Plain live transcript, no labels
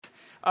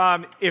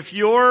If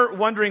you're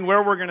wondering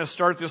where we're going to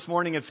start this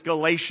morning, it's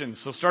Galatians.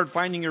 So start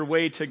finding your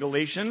way to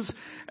Galatians.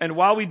 And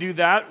while we do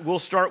that, we'll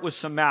start with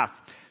some math.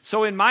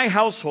 So in my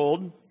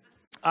household,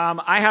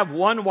 I have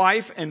one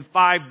wife and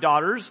 5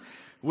 daughters,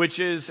 which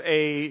is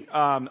a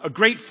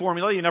great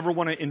formula. You never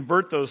want to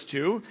invert those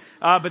two.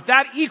 But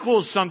that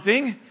equals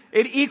something.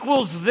 It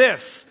equals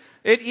this.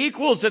 It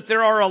equals that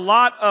there are a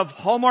lot of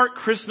Hallmark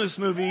Christmas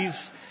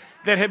movies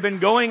that have been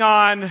going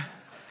on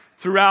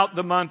throughout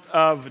the month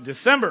of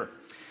December.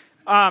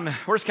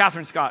 Where's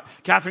Catherine Scott?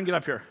 Catherine, get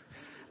up here.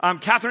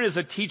 Catherine is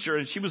a teacher,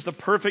 and she was the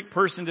perfect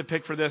person to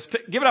pick for this.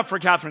 Give it up for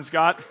Catherine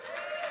Scott.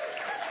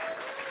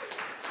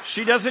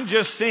 She doesn't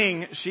just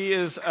sing. She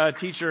is a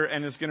teacher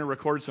and is going to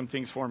record some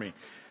things for me.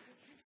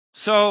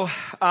 So,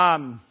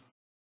 our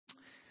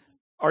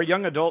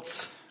young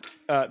adults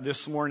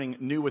this morning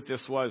knew what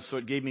this was, so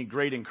it gave me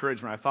great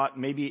encouragement. I thought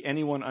maybe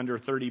anyone under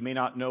 30 may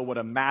not know what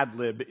a Mad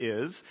Lib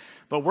is,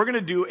 but we're going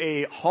to do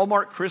a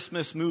Hallmark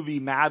Christmas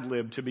movie Mad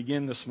Lib to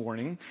begin this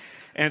morning.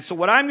 And so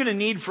what I'm going to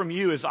need from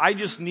you is I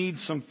just need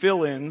some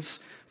fill-ins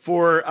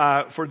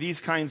for these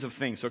kinds of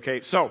things,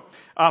 okay? So,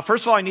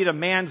 first of all, I need a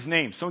man's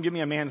name. Someone give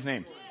me a man's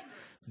name.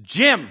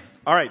 Jim.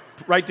 All right,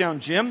 write down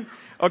Jim.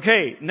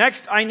 Okay,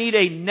 next I need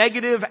a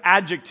negative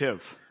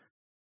adjective.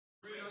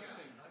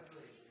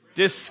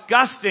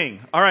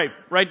 Disgusting. All right,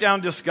 write down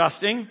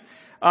disgusting.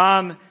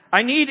 I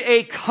need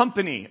a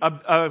company,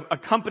 a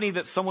company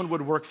that someone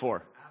would work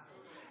for.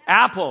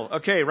 Apple.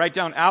 Okay, write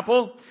down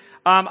Apple.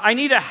 I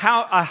need a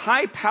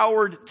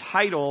high-powered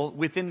title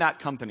within that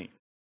company.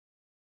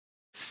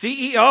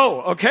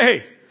 CEO.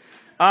 Okay.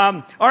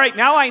 All right,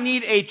 now I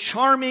need a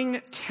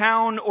charming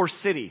town or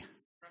city.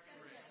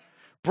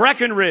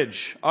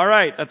 Breckenridge. All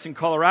right, that's in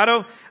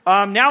Colorado.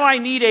 Now I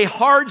need a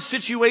hard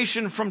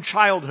situation from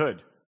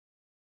childhood.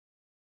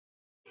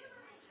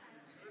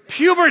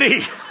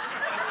 Puberty.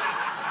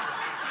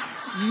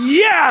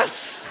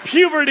 Yes,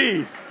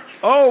 puberty.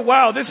 Oh,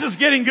 wow, this is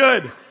getting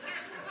good.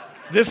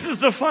 This is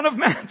the fun of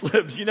Mad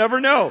Libs. You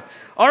never know.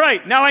 All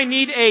right, now I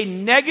need a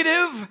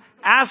negative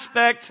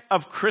aspect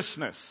of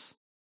Christmas.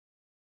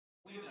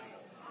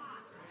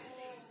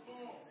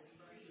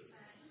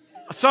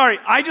 Sorry,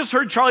 I just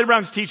heard Charlie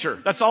Brown's Teacher.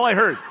 That's all I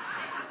heard.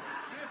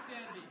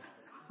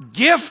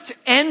 Gift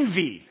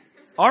envy.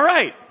 All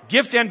right.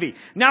 Gift envy.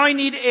 Now I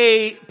need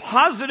a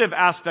positive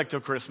aspect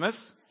of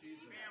Christmas.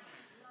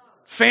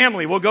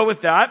 Family. We'll go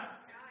with that.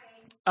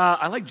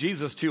 I like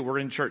Jesus too. We're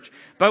in church,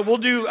 but we'll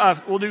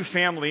do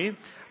family.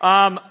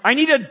 I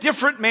need a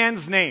different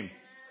man's name.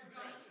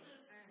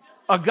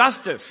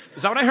 Augustus.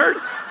 Is that what I heard?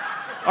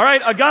 All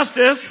right,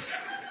 Augustus.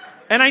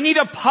 And I need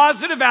a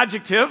positive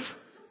adjective.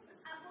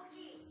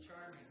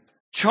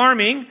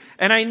 Charming.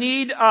 And I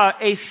need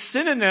a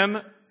synonym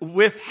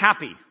with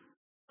happy.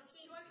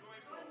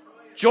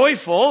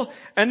 Joyful.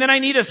 And then I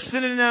need a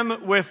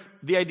synonym with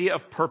the idea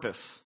of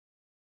purpose.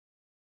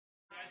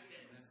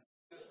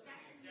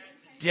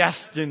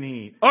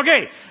 Destiny.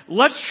 Okay,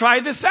 let's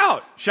try this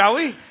out, shall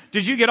we?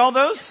 Did you get all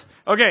those?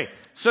 Okay,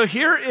 so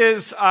here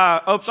is, oops,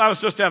 I was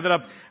supposed to have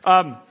that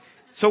up.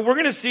 So we're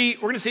gonna see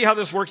how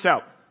this works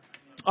out.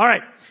 All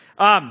right.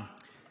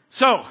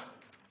 So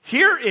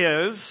here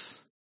is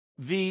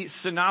the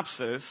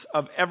synopsis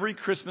of every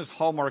Christmas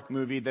Hallmark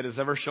movie that has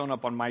ever shown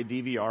up on my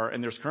DVR,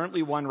 and there's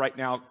currently one right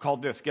now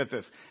called this, get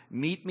this,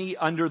 Meet Me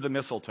Under the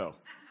Mistletoe.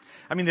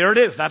 I mean, there it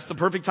is. That's the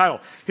perfect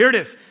title. Here it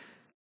is.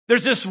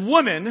 There's this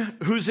woman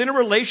who's in a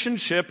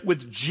relationship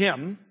with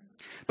Jim,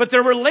 but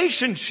their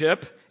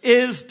relationship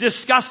is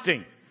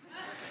disgusting.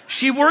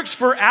 She works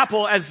for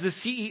Apple as the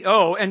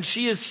CEO, and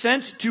she is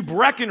sent to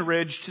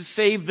Breckenridge to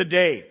save the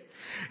day.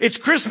 It's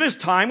Christmas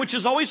time, which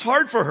is always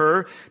hard for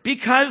her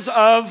because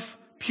of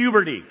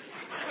puberty.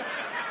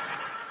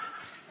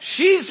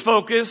 She's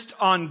focused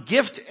on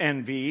gift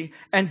envy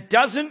and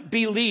doesn't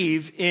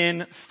believe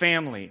in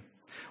family.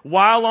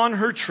 While on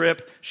her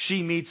trip,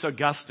 she meets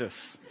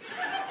Augustus,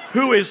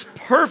 who is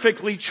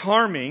perfectly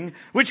charming,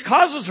 which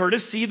causes her to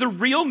see the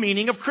real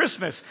meaning of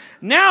Christmas.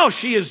 Now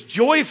she is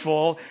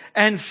joyful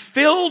and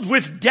filled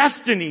with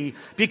destiny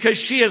because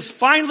she has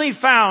finally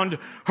found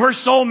her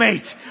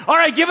soulmate. All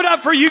right, give it up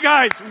for you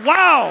guys.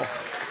 Wow.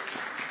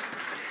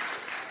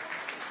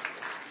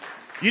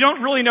 You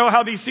don't really know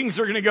how these things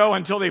are going to go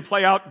until they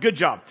play out. Good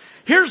job.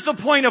 Here's the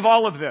point of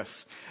all of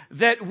this,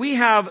 that we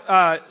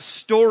have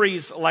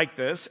stories like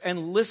this,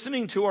 and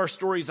listening to our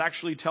stories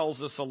actually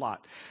tells us a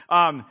lot.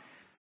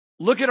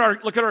 Look at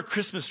our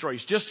Christmas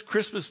stories, just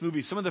Christmas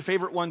movies, some of the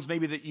favorite ones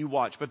maybe that you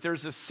watch, but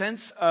there's a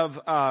sense of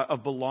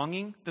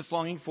belonging, this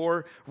longing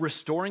for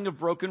restoring of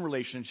broken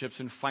relationships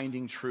and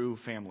finding true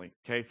family,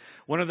 okay?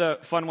 One of the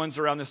fun ones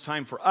around this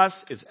time for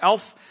us is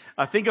Elf.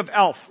 Think of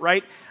Elf,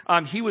 right?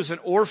 He was an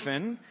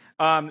orphan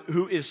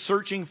who is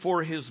searching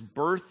for his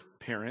birth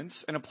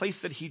parents and a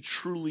place that he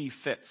truly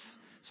fits.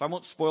 So I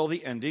won't spoil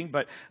the ending,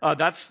 but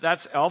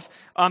that's Elf.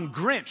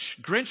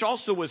 Grinch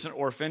also was an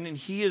orphan, and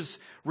he is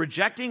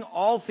rejecting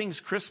all things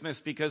Christmas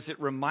because it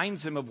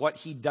reminds him of what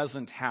he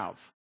doesn't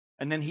have.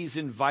 And then he's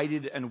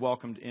invited and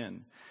welcomed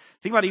in.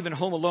 Think about even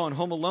Home Alone.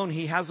 Home Alone,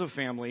 he has a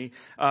family,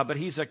 but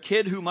he's a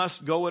kid who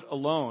must go it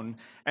alone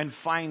and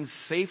find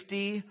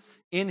safety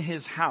in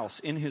his house,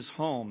 in his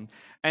home.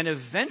 And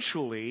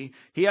eventually,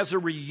 he has a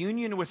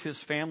reunion with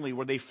his family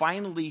where they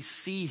finally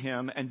see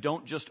him and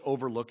don't just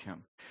overlook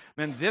him.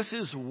 Man, this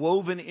is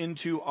woven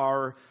into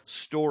our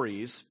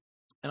stories.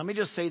 And let me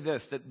just say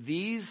this, that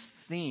these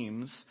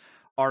themes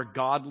are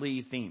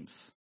godly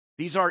themes.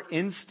 These are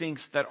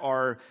instincts that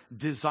are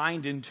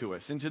designed into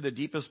us, into the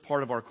deepest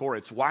part of our core.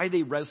 It's why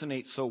they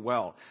resonate so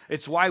well.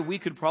 It's why we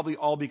could probably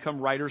all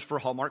become writers for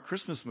Hallmark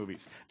Christmas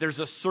movies. There's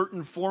a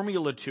certain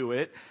formula to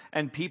it,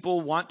 and people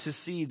want to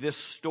see this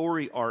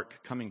story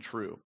arc coming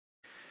true.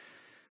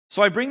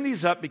 So I bring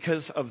these up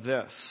because of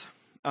this,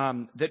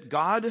 that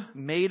God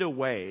made a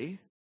way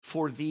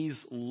for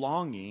these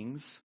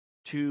longings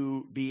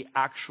to be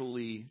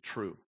actually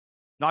true.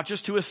 Not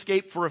just to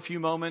escape for a few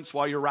moments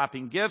while you're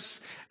wrapping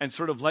gifts and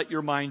sort of let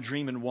your mind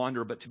dream and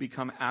wander, but to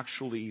become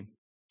actually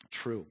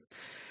true.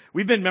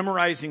 We've been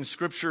memorizing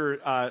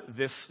scripture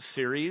this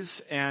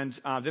series, and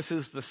this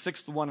is the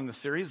sixth one in the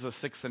series, the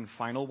sixth and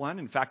final one.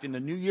 In fact, in the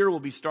new year, we'll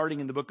be starting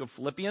in the book of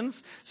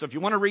Philippians. So if you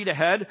want to read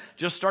ahead,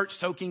 just start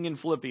soaking in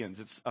Philippians.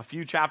 It's a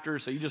few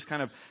chapters, so you just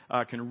kind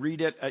of can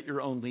read it at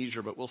your own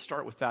leisure, but we'll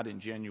start with that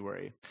in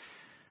January.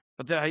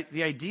 But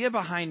the idea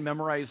behind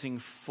memorizing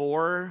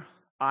 4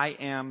 I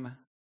am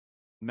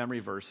memory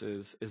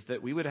verses is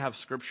that we would have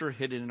scripture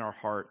hidden in our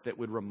heart that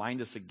would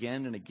remind us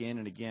again and again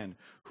and again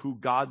who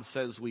God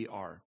says we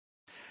are.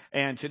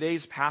 And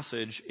today's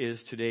passage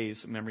is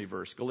today's memory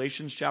verse,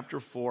 Galatians chapter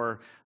 4,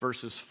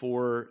 verses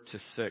 4 to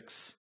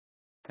 6.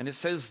 And it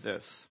says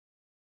this,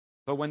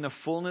 "But when the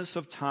fullness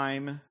of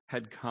time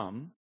had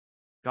come,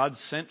 God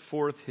sent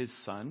forth his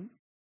Son,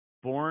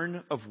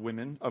 born of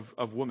woman,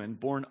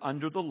 born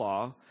under the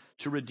law,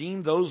 to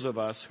redeem those of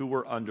us who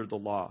were under the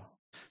law,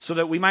 so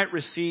that we might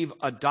receive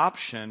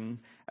adoption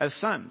as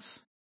sons.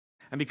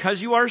 And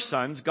because you are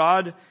sons,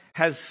 God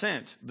has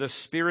sent the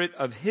Spirit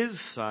of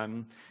his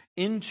Son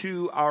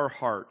into our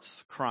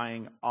hearts,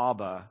 crying,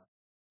 Abba,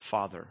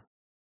 Father."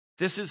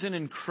 This is an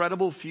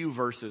incredible few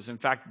verses. In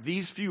fact,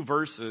 these few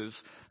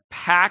verses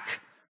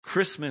pack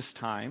Christmas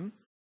time.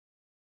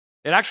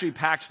 It actually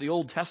packs the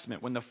Old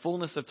Testament when the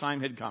fullness of time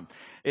had come.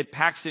 It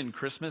packs in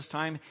Christmas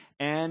time,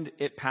 and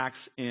it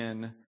packs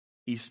in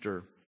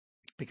Easter,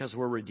 because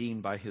we're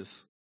redeemed by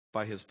his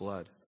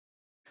blood.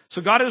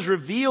 So God has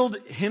revealed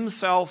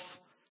himself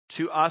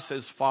to us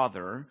as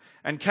Father,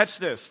 and catch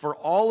this, for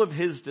all of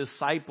his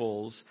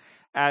disciples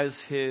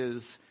as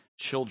his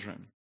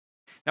children.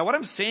 Now, what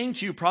I'm saying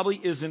to you probably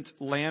isn't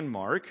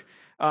landmark.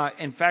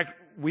 In fact,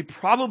 we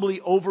probably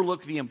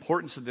overlook the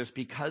importance of this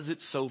because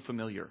it's so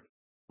familiar.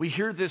 We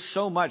hear this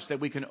so much that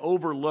we can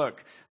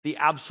overlook the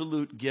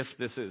absolute gift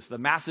this is, the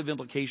massive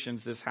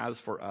implications this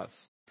has for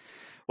us.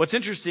 What's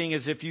interesting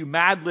is if you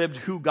mad-libbed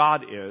who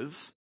God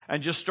is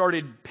and just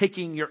started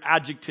picking your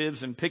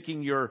adjectives and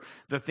picking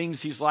the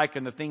things he's like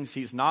and the things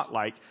he's not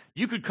like,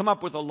 you could come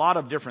up with a lot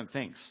of different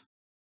things.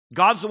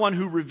 God's the one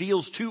who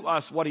reveals to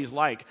us what he's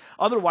like.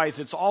 Otherwise,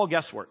 it's all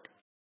guesswork.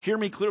 Hear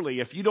me clearly.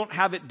 If you don't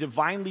have it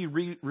divinely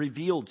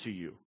revealed to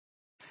you,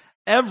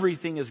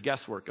 everything is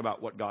guesswork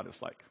about what God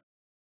is like.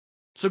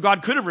 So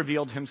God could have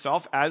revealed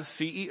himself as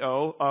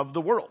CEO of the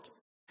world.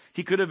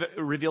 He could have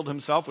revealed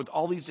himself with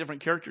all these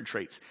different character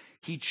traits.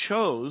 He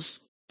chose,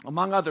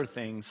 among other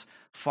things,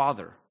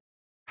 Father.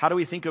 How do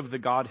we think of the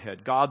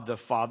Godhead? God the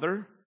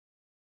Father,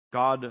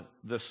 God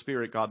the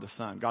Spirit, God the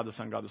Son, God the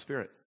Son, God the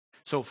Spirit.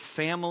 So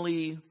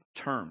family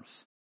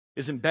terms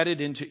is embedded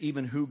into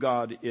even who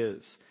God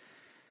is.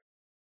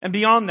 And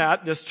beyond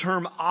that, this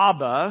term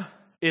Abba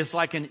is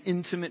like an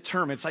intimate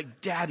term. It's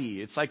like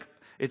daddy. It's like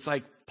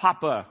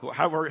Papa,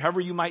 however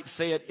you might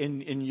say it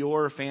in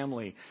your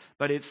family.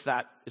 But it's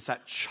that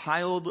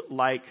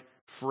childlike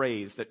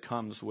phrase that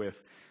comes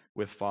with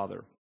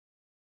Father.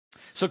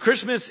 So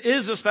Christmas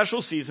is a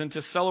special season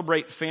to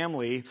celebrate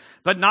family,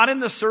 but not in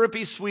the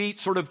syrupy,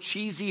 sweet, sort of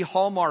cheesy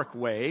Hallmark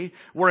way,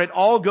 where it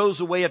all goes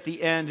away at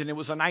the end and it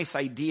was a nice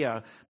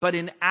idea, but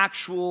in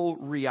actual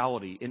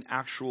reality, in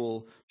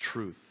actual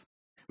truth.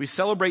 We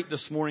celebrate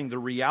this morning the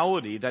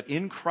reality that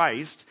in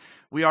Christ,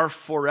 we are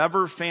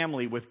forever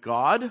family with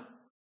God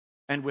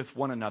and with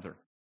one another.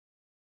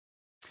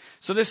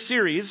 So this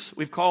series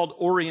we've called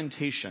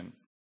Orientation,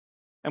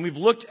 and we've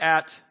looked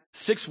at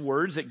 6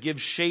 words that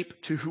give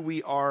shape to who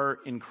we are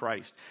in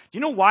Christ. Do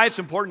you know why it's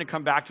important to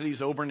come back to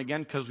these over and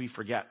again? Because we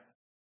forget.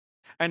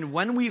 And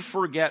when we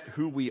forget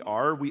who we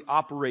are, we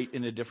operate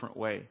in a different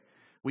way.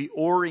 We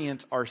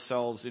orient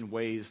ourselves in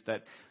ways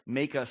that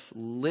make us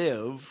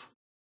live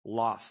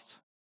lost.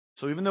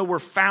 So even though we're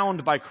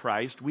found by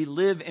Christ, we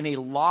live in a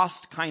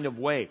lost kind of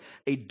way,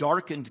 a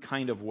darkened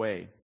kind of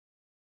way.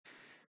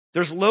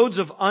 There's loads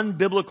of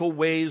unbiblical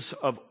ways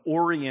of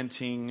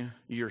orienting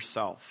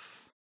yourself.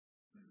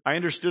 I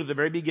understood at the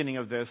very beginning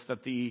of this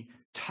that the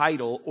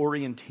title,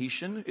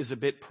 orientation, is a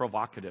bit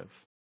provocative.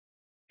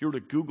 If you were to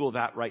Google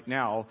that right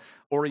now,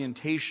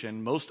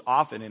 orientation, most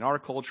often in our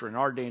culture, in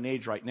our day and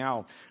age right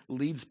now,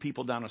 leads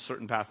people down a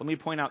certain path. Let me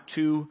point out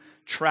 2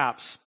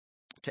 traps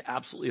to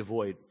absolutely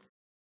avoid.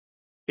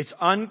 It's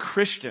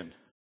unchristian.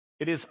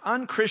 It is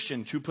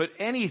unchristian to put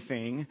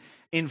anything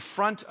in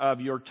front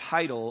of your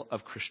title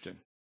of Christian.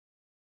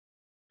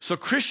 So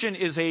Christian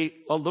is a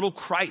little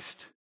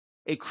Christ,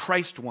 a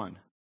Christ one. It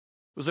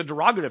was a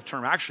derogative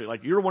term, actually,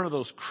 like you're one of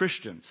those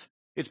Christians.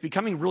 It's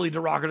becoming really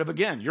derogative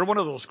again. You're one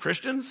of those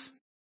Christians?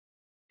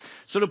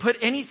 So to put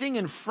anything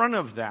in front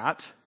of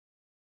that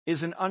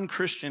is an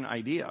unchristian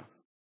idea.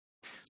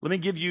 Let me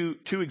give you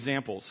two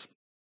examples.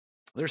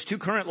 There's two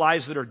current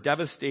lies that are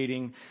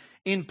devastating,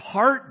 in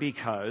part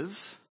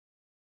because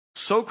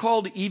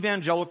so-called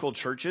evangelical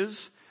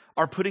churches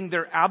are putting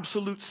their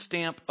absolute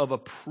stamp of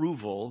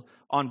approval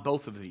on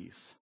both of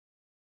these.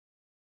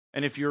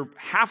 And if you're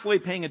halfway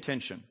paying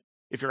attention,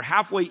 if you're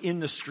halfway in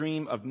the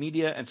stream of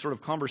media and sort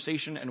of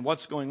conversation and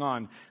what's going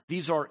on,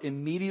 these are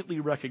immediately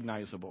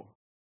recognizable.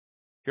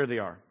 Here they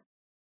are.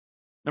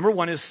 Number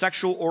one is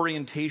sexual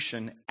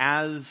orientation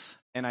as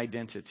an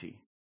identity.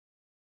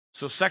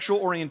 So sexual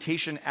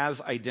orientation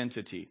as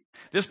identity.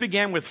 This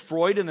began with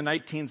Freud in the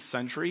 19th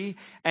century,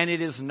 and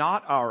it is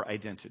not our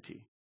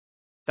identity.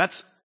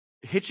 That's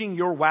hitching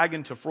your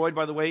wagon to Freud,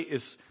 by the way,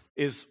 is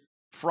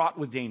fraught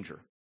with danger.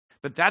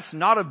 But that's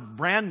not a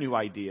brand new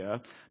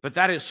idea, but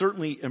that has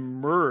certainly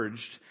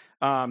emerged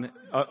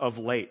of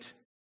late.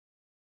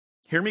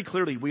 Hear me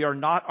clearly, we are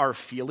not our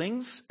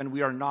feelings and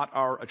we are not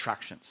our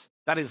attractions.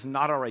 That is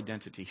not our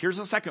identity. Here's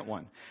the second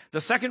one.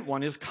 The second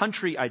one is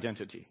country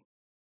identity.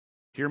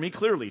 Hear me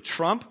clearly.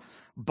 Trump,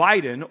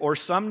 Biden, or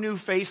some new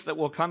face that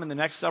will come in the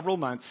next several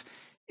months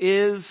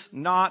is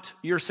not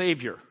your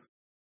savior.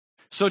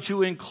 So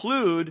to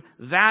include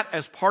that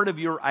as part of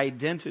your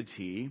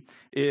identity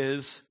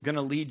is going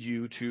to lead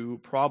you to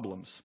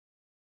problems.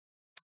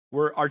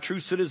 Where our true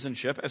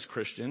citizenship as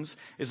Christians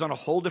is on a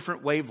whole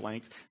different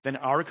wavelength than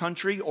our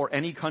country or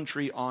any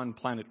country on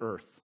planet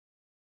Earth.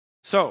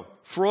 So,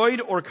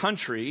 Freud or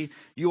country,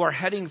 you are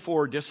heading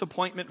for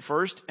disappointment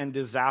first and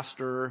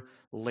disaster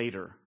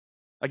later.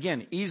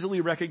 Again,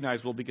 easily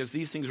recognizable because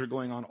these things are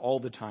going on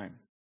all the time.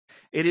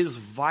 It is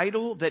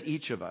vital that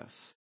each of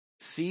us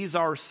sees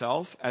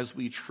ourselves as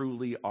we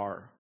truly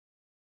are.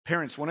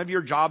 Parents, one of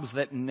your jobs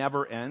that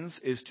never ends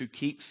is to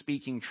keep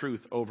speaking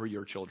truth over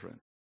your children.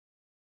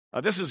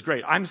 This is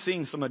great. I'm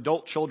seeing some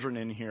adult children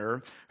in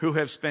here who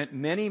have spent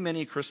many,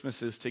 many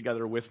Christmases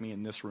together with me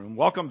in this room.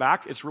 Welcome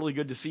back. It's really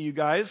good to see you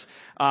guys.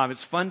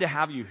 It's fun to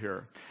have you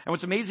here. And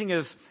what's amazing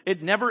is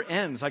it never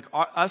ends. Like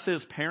us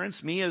as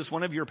parents, me as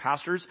one of your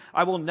pastors,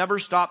 I will never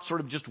stop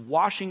sort of just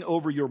washing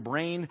over your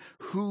brain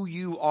who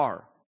you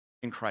are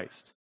in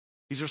Christ.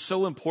 These are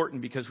so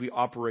important because we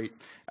operate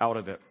out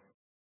of it.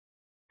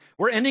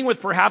 We're ending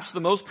with perhaps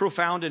the most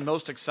profound and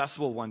most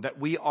accessible one, that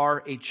we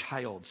are a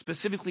child.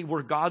 Specifically,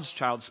 we're God's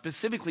child.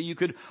 Specifically, you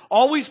could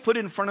always put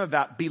in front of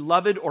that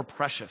beloved or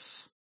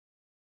precious.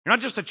 You're not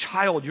just a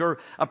child, you're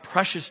a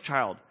precious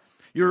child.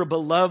 You're a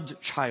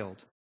beloved child.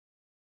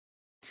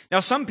 Now,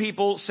 some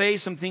people say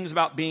some things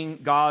about being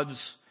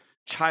God's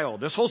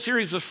child. This whole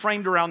series was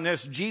framed around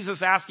this.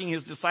 Jesus asking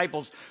his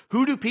disciples,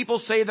 who do people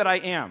say that I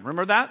am?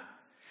 Remember that?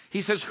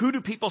 He says, who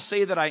do people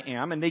say that I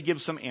am? And they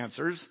give some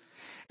answers.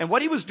 And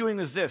what he was doing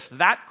is this.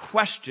 That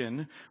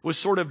question was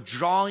sort of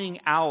drawing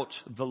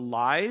out the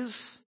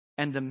lies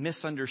and the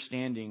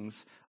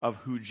misunderstandings of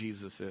who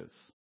Jesus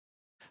is.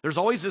 There's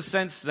always this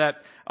sense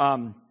that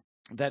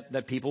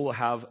that people will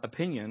have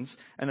opinions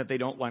and that they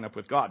don't line up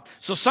with God.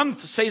 So some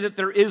say that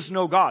there is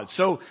no God.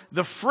 So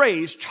the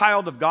phrase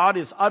child of God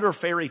is utter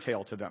fairy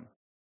tale to them.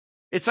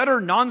 It's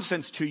utter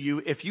nonsense to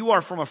you if you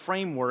are from a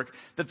framework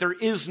that there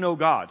is no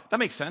God. That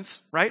makes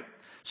sense, right?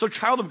 So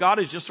child of God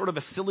is just sort of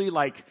a silly,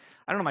 like,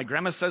 I don't know, my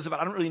grandma says it, but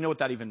I don't really know what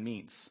that even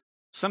means.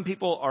 Some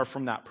people are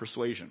from that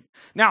persuasion.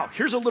 Now,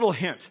 here's a little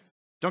hint.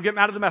 Don't get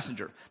mad at the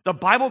messenger. The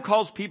Bible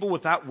calls people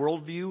with that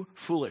worldview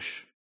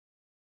foolish.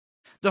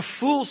 The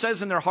fool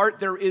says in their heart,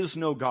 there is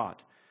no God.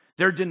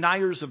 They're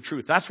deniers of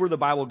truth. That's where the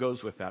Bible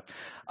goes with that.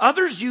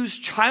 Others use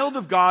child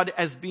of God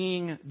as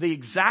being the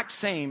exact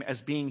same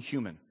as being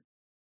human.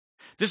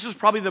 This is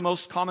probably the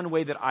most common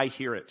way that I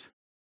hear it.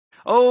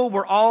 Oh,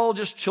 we're all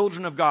just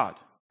children of God.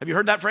 Have you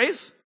heard that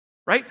phrase?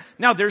 Right?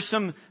 Now, there's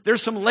some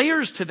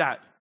layers to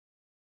that.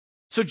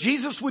 So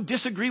Jesus would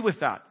disagree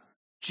with that.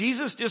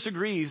 Jesus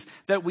disagrees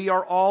that we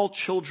are all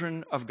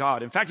children of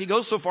God. In fact, he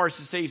goes so far as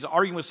to say he's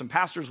arguing with some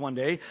pastors one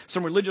day,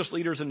 some religious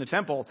leaders in the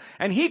temple,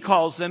 and he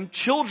calls them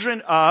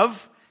children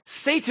of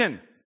Satan.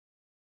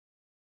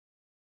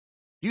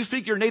 You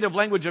speak your native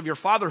language of your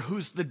father,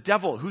 who's the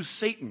devil, who's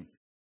Satan.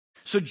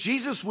 So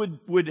Jesus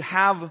would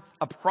have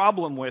a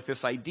problem with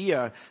this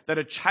idea that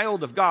a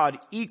child of God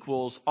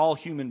equals all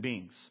human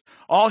beings.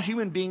 All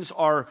human beings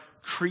are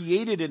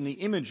created in the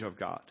image of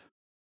God,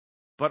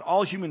 but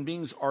all human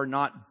beings are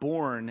not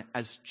born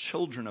as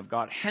children of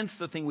God. Hence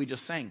the thing we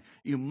just sang.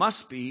 You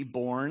must be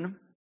born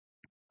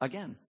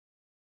again.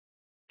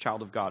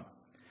 Child of God.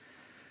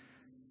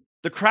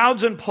 The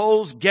crowds and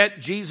polls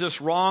get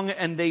Jesus wrong,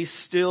 and they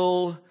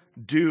still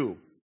do.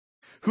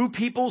 Who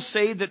people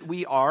say that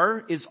we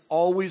are is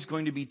always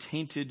going to be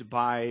tainted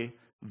by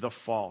the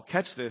fall.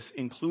 Catch this,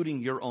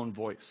 including your own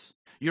voice.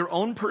 Your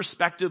own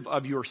perspective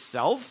of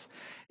yourself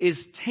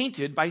is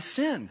tainted by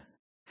sin.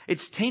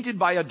 It's tainted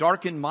by a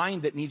darkened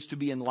mind that needs to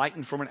be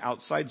enlightened from an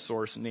outside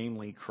source,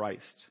 namely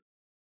Christ.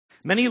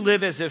 Many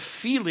live as if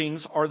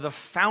feelings are the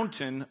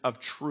fountain of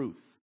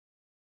truth.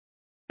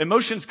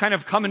 Emotions kind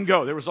of come and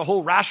go. There was a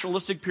whole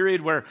rationalistic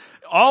period where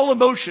all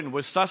emotion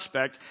was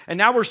suspect, and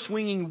now we're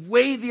swinging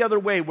way the other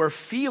way, where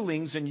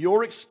feelings and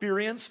your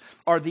experience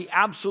are the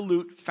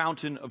absolute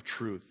fountain of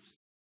truth.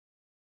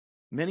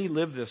 Many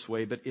live this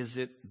way, but is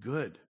it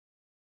good?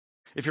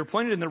 If you're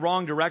pointed in the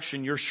wrong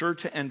direction, you're sure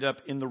to end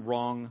up in the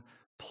wrong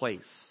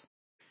place.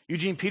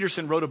 Eugene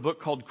Peterson wrote a book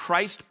called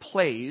Christ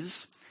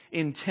Plays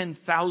in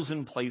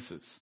 10,000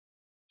 Places.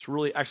 It's a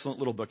really excellent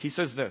little book. He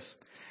says this: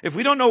 if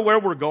we don't know where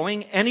we're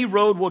going, any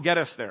road will get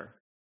us there.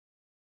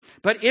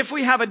 But if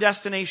we have a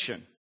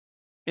destination,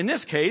 in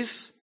this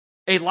case,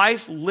 a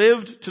life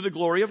lived to the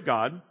glory of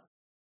God,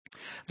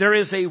 there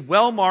is a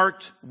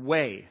well-marked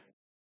way,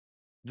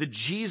 the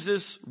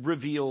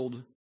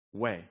Jesus-revealed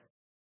way.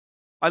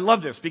 I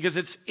love this because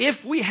it's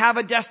if we have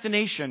a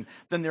destination,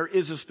 then there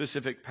is a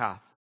specific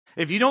path.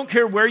 If you don't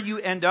care where you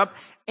end up,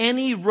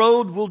 any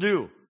road will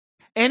do.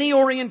 Any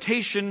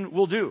orientation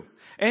will do.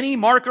 Any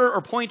marker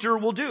or pointer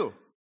will do.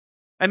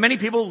 And many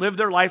people live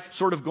their life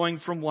sort of going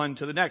from one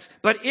to the next.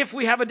 But if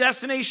we have a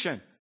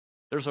destination,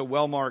 there's a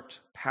well-marked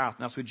path.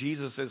 And that's what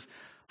Jesus says,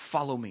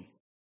 follow me.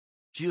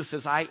 Jesus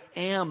says, I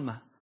am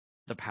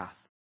the path.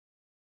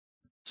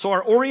 So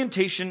our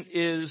orientation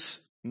is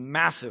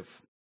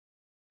massive.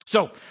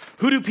 So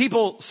who do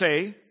people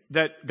say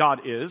that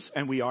God is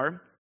and we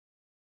are?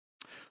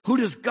 Who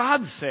does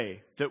God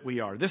say that we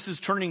are? This is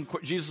turning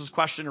Jesus'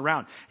 question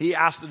around. He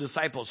asked the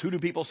disciples, who do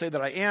people say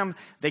that I am?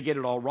 They get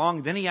it all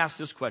wrong. Then he asks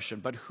this question,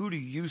 but who do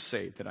you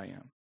say that I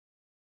am?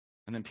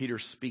 And then Peter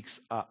speaks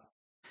up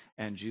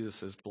and Jesus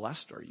says,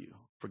 blessed are you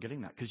for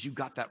getting that, because you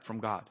got that from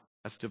God.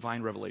 That's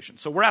divine revelation.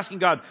 So we're asking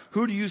God,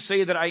 who do you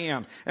say that I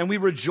am? And we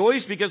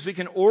rejoice because we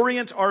can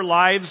orient our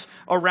lives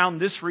around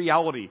this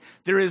reality.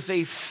 There is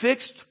a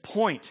fixed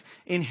point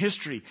in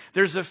history.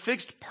 There's a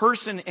fixed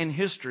person in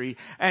history.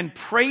 And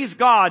praise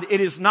God,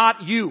 it is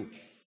not you.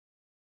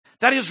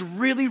 That is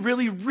really,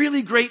 really,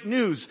 really great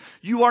news.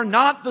 You are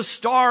not the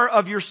star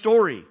of your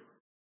story.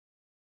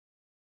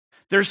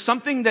 There's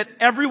something that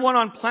everyone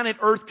on planet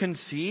Earth can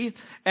see,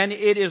 and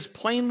it is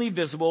plainly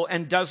visible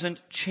and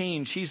doesn't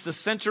change. He's the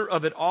center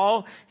of it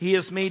all. He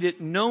has made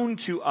it known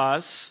to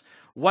us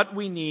what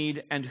we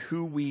need and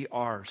who we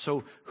are.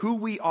 So who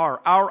we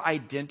are, our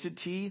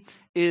identity,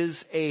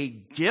 is a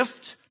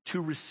gift to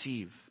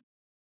receive.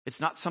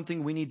 It's not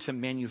something we need to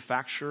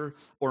manufacture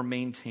or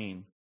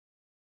maintain.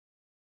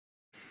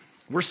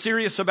 We're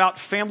serious about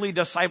family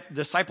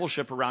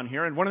discipleship around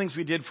here. And one of the things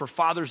we did for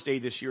Father's Day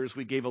this year is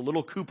we gave a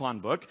little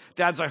coupon book.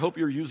 Dads, I hope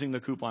you're using the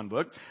coupon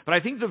book. But I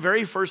think the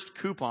very first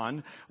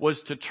coupon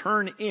was to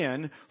turn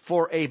in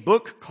for a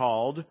book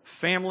called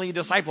Family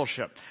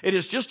Discipleship. It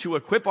is just to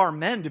equip our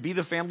men to be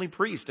the family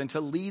priest and to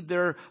lead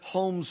their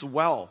homes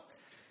well.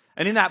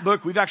 And in that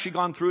book, we've actually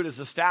gone through it as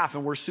a staff,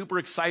 and we're super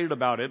excited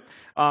about it.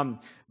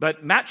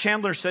 But Matt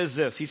Chandler says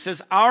this. He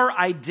says, our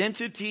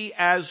identity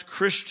as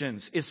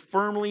Christians is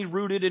firmly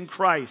rooted in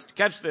Christ.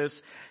 Catch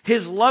this.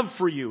 His love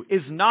for you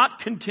is not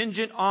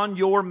contingent on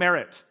your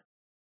merit.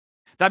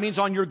 That means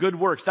on your good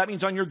works. That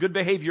means on your good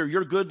behavior,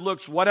 your good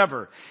looks,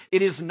 whatever.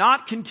 It is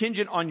not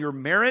contingent on your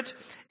merit.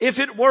 If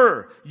it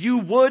were, you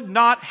would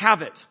not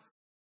have it.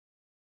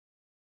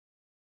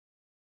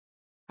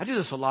 I do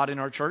this a lot in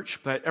our church,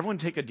 but everyone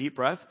take a deep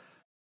breath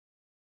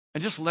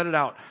and just let it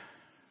out.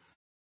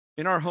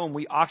 In our home,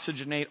 we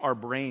oxygenate our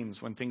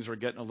brains when things are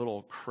getting a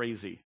little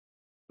crazy.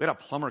 We had a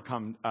plumber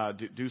come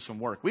do some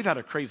work. We've had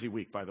a crazy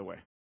week, by the way.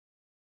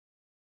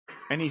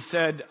 And he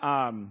said,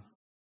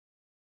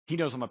 he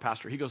knows I'm a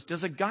pastor. He goes,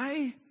 does a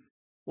guy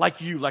like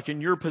you, like in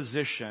your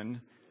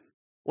position,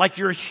 like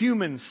your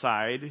human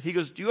side, he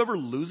goes, do you ever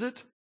lose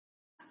it?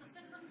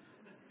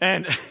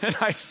 And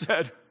I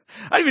said,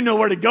 I didn't even know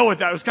where to go with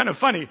that. It was kind of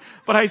funny.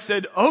 But I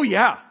said, oh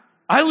yeah,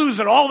 I lose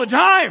it all the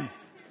time.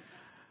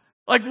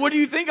 Like, what do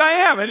you think I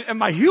am? And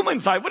my human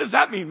side, what does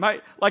that mean?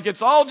 Like,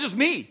 it's all just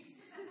me.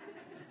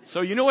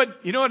 So you know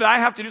what I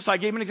have to do? So I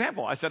gave him an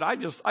example. I said, I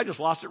just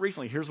lost it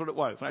recently. Here's what it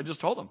was. And I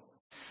just told him.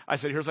 I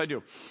said, here's what I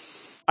do.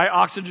 I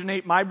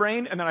oxygenate my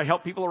brain, and then I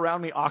help people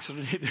around me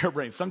oxygenate their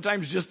brain.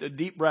 Sometimes just a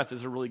deep breath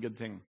is a really good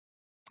thing.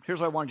 Here's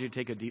why I wanted you to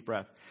take a deep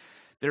breath.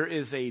 There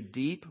is a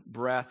deep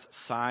breath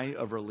sigh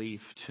of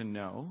relief to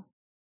know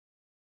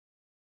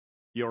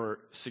your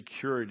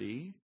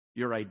security,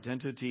 your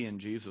identity in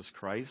Jesus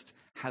Christ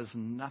has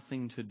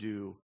nothing to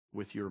do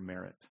with your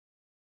merit,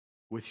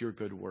 with your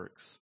good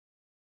works,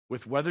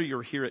 with whether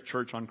you're here at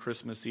church on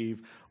Christmas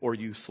Eve or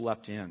you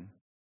slept in.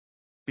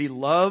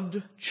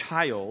 Beloved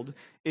child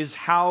is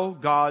how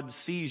God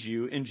sees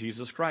you in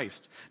Jesus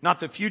Christ. Not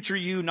the future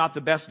you, not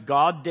the best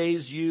God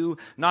days you,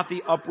 not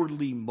the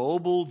upwardly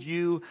mobile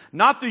you,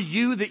 not the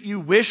you that you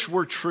wish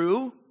were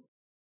true,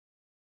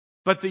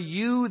 but the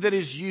you that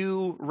is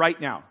you right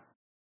now.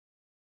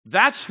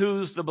 That's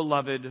who's the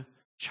beloved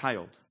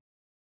child.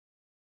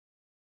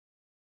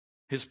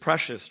 his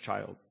precious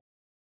child.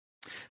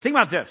 Think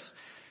about this.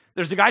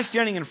 There's a guy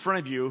standing in front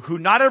of you who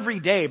not every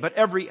day, but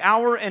every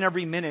hour and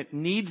every minute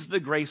needs the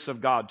grace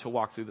of God to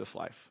walk through this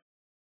life.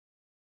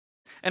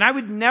 And I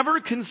would never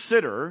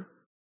consider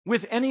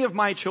with any of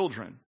my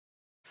children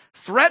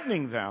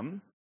threatening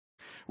them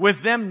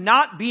with them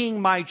not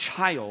being my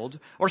child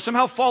or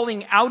somehow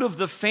falling out of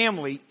the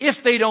family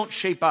if they don't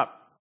shape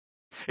up,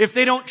 if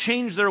they don't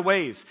change their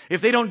ways,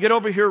 if they don't get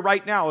over here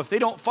right now, if they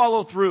don't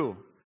follow through.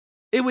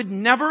 It would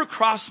never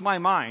cross my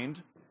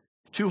mind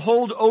to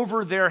hold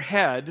over their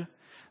head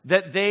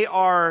that they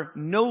are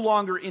no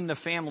longer in the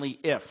family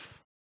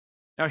if.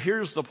 Now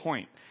here's the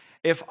point.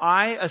 If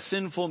I, a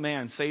sinful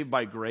man saved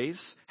by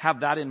grace,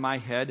 have that in my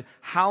head,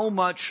 how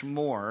much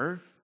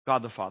more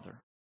God the Father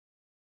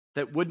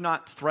that would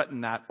not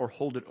threaten that or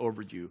hold it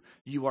over you?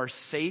 You are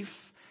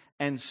safe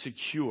and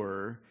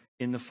secure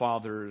in the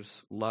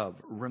Father's love.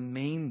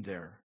 Remain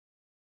there.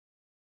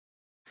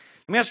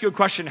 Let me ask you a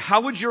question.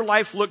 How would your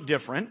life look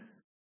different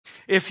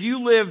if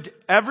you lived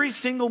every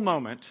single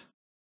moment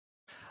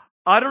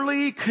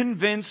utterly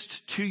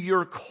convinced to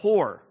your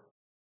core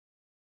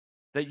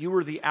that you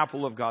were the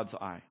apple of God's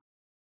eye,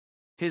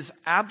 his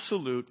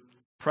absolute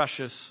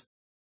precious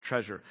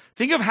treasure?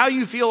 Think of how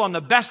you feel on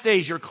the best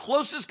days, your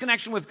closest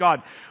connection with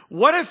God.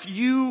 What if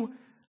you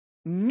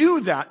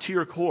knew that to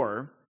your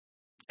core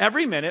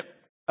every minute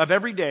of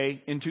every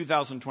day in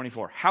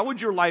 2024? How would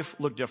your life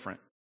look different?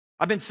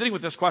 I've been sitting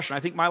with this question. I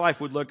think my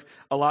life would look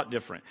a lot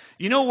different.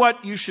 You know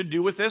what you should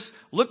do with this?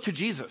 Look to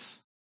Jesus.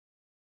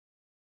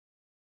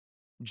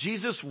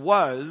 Jesus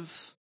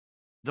was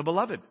the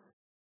beloved.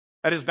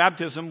 At his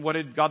baptism, what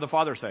did God the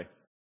Father say?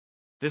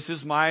 This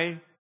is my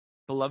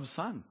beloved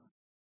Son.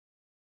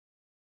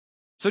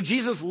 So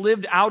Jesus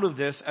lived out of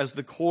this as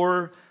the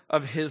core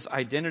of his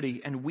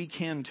identity, and we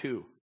can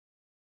too.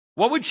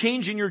 What would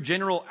change in your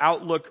general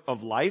outlook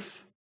of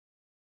life?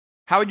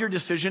 How would your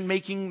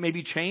decision-making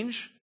maybe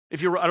change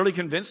if you were utterly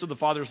convinced of the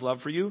Father's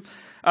love for you?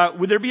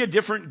 Would there be a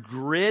different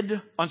grid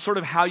on sort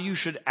of how you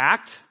should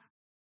act?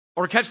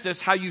 Or catch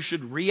this, how you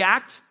should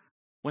react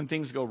when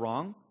things go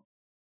wrong?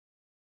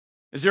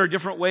 Is there a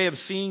different way of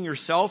seeing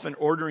yourself and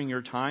ordering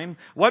your time?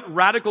 What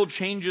radical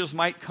changes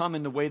might come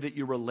in the way that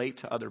you relate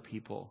to other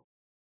people?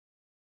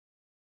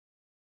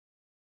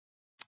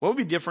 What would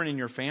be different in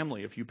your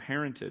family if you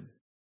parented,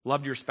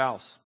 loved your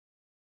spouse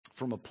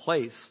from a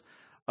place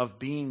of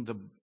being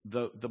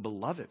the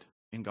beloved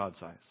in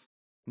God's eyes?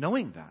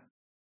 Knowing that,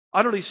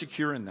 utterly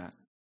secure in that.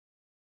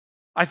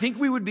 I think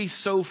we would be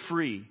so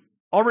free.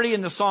 Already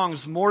in the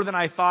songs, more than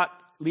I thought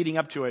leading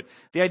up to it,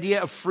 the idea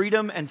of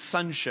freedom and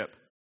sonship,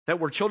 that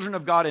we're children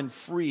of God and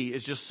free,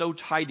 is just so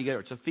tied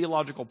together. It's a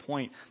theological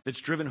point that's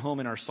driven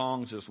home in our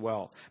songs as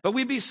well. But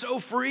we'd be so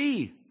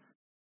free.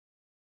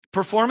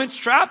 Performance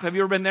trap, have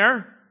you ever been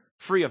there?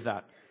 Free of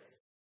that.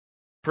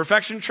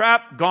 Perfection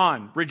trap,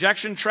 gone.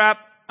 Rejection trap,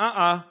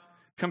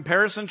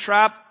 Comparison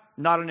trap,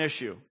 not an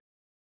issue.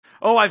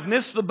 Oh, I've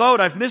missed the boat.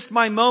 I've missed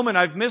my moment.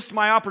 I've missed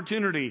my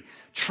opportunity.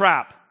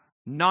 Trap.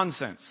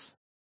 Nonsense.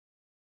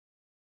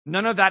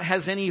 None of that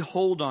has any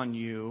hold on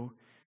you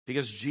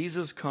because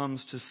Jesus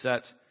comes to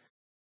set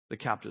the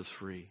captives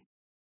free.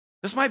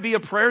 This might be a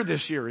prayer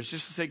this year. It's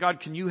just to say,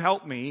 God, can you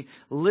help me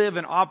live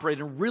and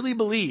operate and really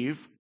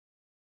believe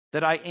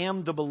that I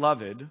am the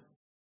beloved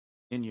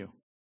in you?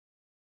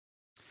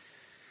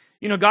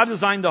 You know, God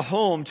designed the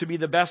home to be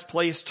the best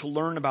place to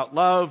learn about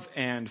love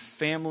and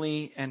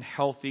family and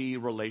healthy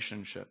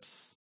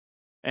relationships.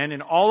 And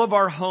in all of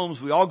our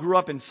homes, we all grew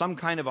up in some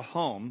kind of a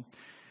home.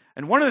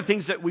 And one of the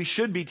things that we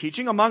should be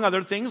teaching, among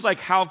other things, like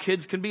how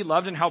kids can be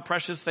loved and how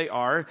precious they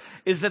are,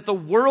 is that the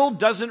world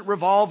doesn't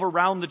revolve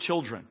around the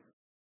children.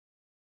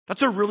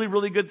 That's a really,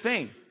 really good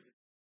thing.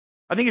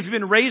 I think if you've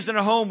been raised in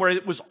a home where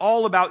it was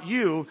all about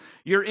you,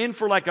 you're in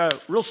for like a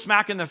real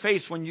smack in the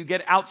face when you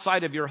get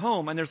outside of your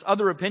home, and there's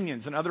other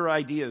opinions and other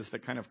ideas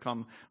that kind of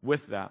come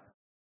with that.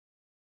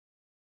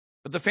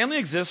 But the family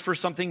exists for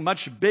something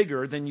much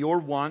bigger than your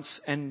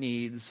wants and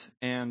needs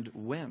and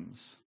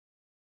whims.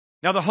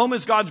 Now, the home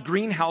is God's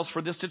greenhouse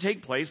for this to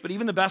take place, but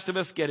even the best of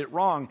us get it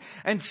wrong.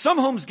 And some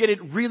homes get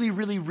it really,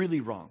 really, really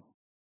wrong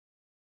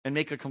and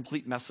make a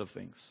complete mess of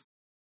things.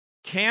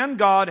 Can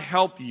God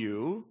help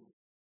you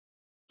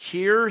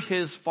hear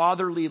his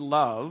fatherly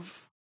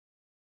love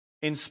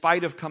in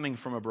spite of coming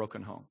from a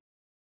broken home?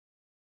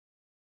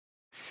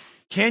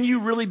 Can you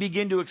really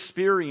begin to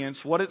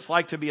experience what it's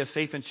like to be a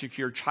safe and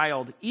secure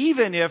child,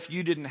 even if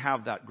you didn't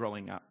have that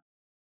growing up?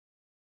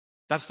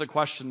 That's the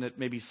question that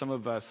maybe some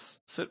of us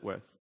sit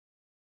with.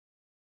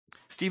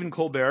 Stephen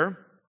Colbert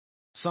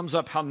sums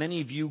up how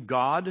many view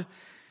God,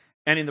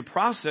 and in the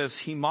process,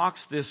 he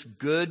mocks this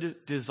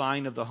good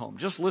design of the home.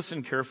 Just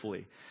listen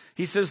carefully.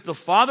 He says the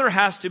father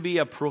has to be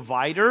a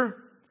provider,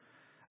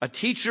 a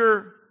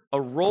teacher, a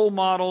role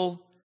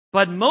model,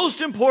 but most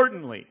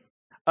importantly,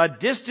 a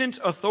distant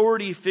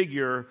authority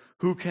figure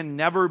who can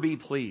never be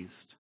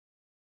pleased.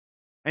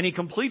 And he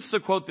completes the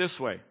quote this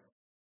way: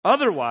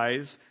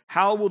 otherwise,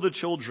 how will the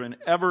children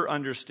ever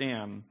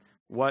understand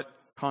what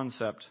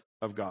concept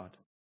of God?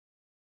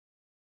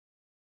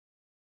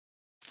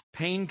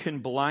 pain can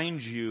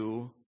blind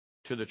you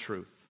to the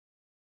truth.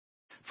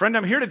 Friend,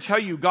 I'm here to tell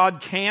you God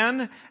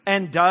can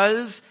and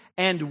does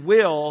and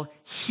will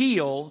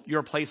heal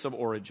your place of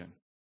origin.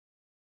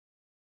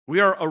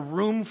 We are a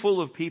room full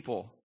of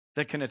people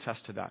that can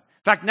attest to that.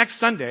 In fact, next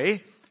Sunday,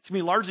 it's going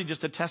to be largely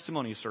just a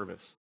testimony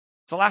service.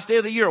 It's the last day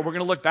of the year. We're going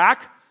to look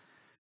back,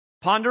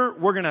 ponder,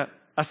 we're going to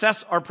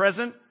assess our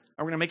present,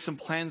 and we're going to make some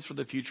plans for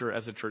the future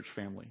as a church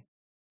family.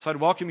 So I'd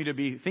welcome you to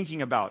be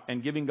thinking about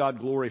and giving God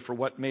glory for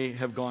what may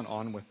have gone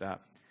on with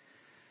that.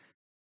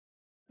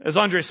 As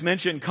Andres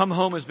mentioned, Come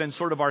Home has been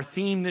sort of our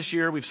theme this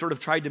year. We've sort of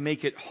tried to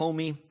make it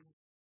homey.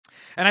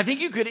 And I think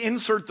you could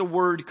insert the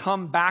word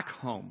come back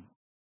home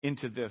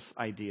into this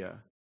idea.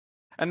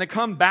 And the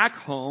come back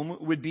home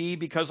would be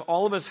because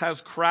all of us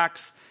has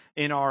cracks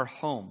in our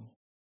home.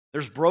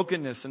 There's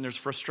brokenness and there's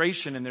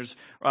frustration and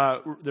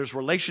there's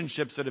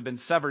relationships that have been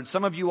severed.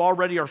 Some of you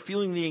already are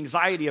feeling the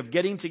anxiety of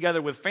getting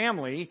together with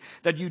family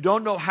that you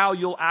don't know how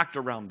you'll act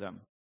around them.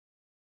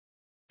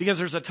 Because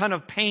there's a ton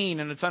of pain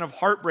and a ton of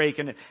heartbreak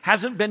and it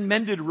hasn't been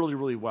mended really,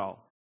 really well.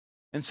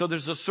 And so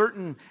there's a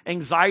certain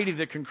anxiety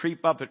that can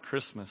creep up at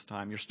Christmas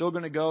time. You're still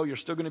going to go, you're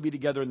still going to be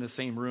together in the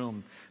same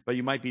room, but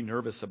you might be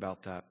nervous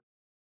about that.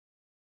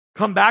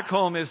 Come back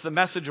home is the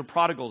message of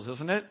prodigals,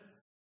 isn't it?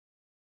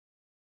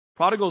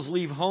 Prodigals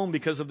leave home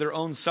because of their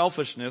own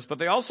selfishness, but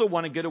they also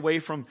want to get away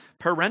from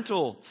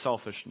parental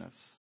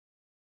selfishness.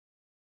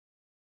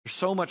 There's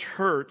so much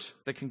hurt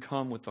that can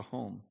come with the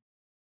home.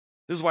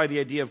 This is why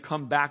the idea of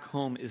come back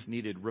home is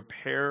needed.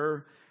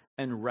 Repair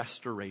and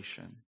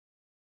restoration.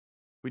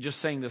 We just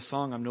sang this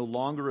song, I'm no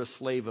longer a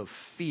slave of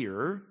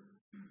fear.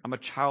 I'm a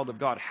child of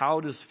God.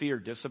 How does fear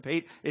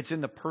dissipate? It's in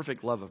the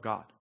perfect love of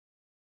God.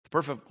 The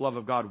perfect love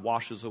of God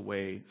washes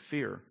away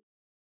fear.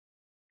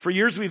 For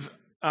years we've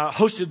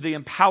hosted the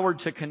Empowered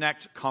to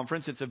Connect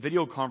conference. It's a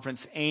video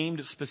conference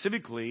aimed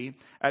specifically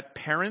at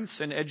parents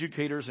and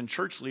educators and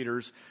church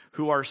leaders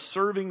who are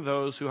serving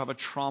those who have a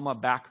trauma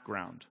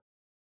background.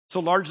 So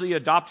largely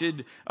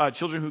adopted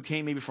children who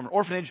came maybe from an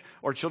orphanage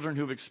or children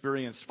who've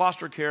experienced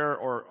foster care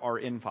or are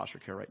in foster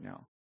care right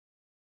now.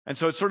 And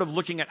so it's sort of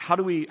looking at how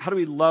do we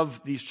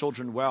love these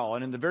children well?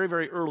 And in the very,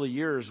 very early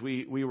years,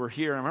 we were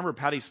here. And I remember,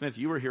 Patty Smith,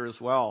 you were here as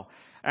well.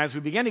 As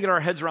we began to get our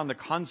heads around the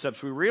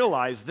concepts, we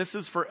realized this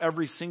is for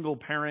every single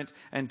parent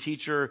and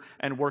teacher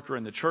and worker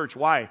in the church.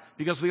 Why?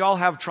 Because we all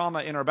have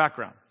trauma in our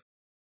background.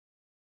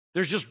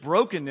 There's just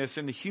brokenness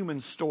in the human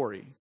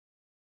story.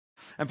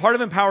 And part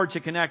of Empowered to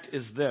Connect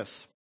is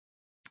this.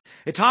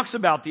 It talks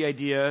about the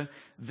idea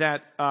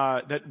that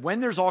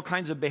when there's all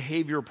kinds of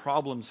behavior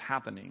problems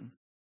happening,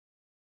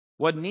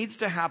 what needs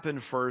to happen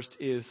first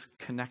is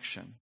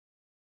connection.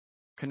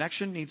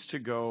 Connection needs to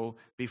go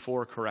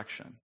before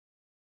correction.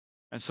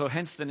 And so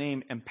hence the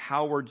name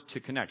Empowered to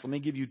Connect. Let me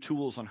give you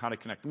tools on how to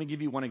connect. Let me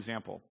give you one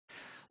example.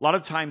 A lot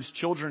of times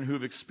children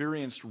who've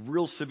experienced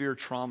real severe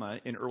trauma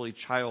in early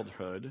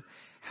childhood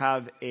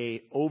have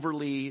a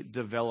overly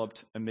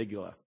developed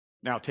amygdala.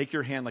 Now, take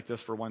your hand like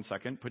this for 1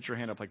 second. Put your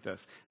hand up like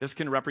this. This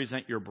can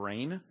represent your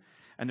brain.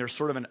 And there's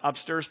sort of an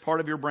upstairs part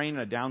of your brain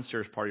and a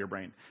downstairs part of your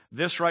brain.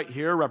 This right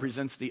here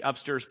represents the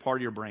upstairs part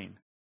of your brain.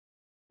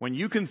 When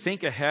you can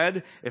think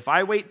ahead, if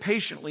I wait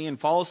patiently and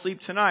fall asleep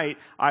tonight,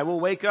 I will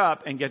wake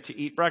up and get to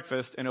eat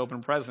breakfast and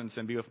open presents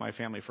and be with my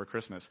family for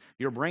Christmas.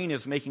 Your brain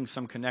is making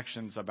some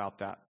connections about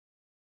that.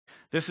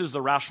 This is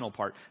the rational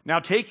part. Now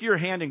take your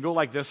hand and go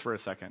like this for a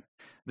second.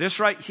 This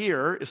right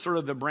here is sort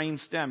of the brain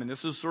stem, and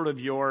this is sort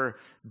of your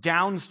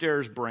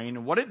downstairs brain.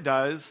 And what it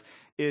does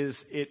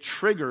is it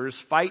triggers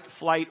fight,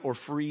 flight, or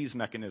freeze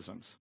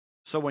mechanisms.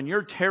 So when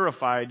you're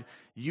terrified,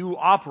 you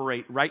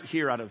operate right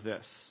here out of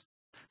this.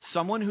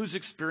 Someone who's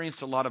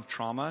experienced a lot of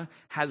trauma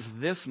has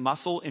this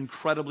muscle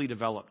incredibly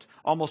developed.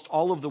 Almost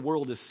all of the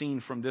world is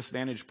seen from this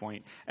vantage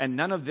point, and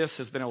none of this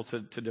has been able to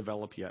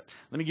develop yet.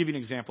 Let me give you an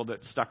example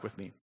that stuck with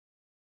me.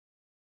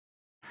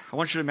 I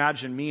want you to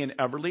imagine me and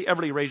Everly.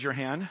 Everly, raise your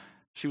hand.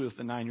 She was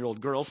the 9-year-old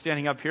girl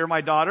standing up here,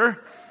 my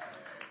daughter.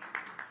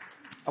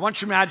 I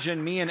want you to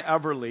imagine me and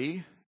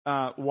Everly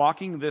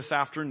walking this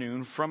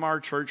afternoon from our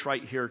church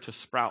right here to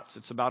Sprouts.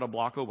 It's about a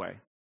block away.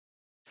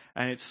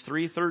 And it's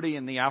 3:30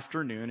 in the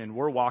afternoon, and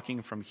we're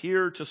walking from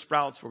here to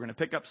Sprouts. We're going to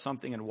pick up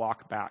something and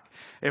walk back.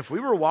 If we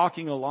were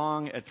walking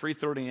along at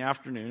 3:30 in the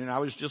afternoon, and I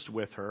was just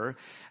with her,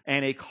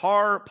 and a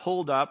car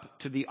pulled up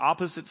to the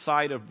opposite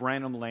side of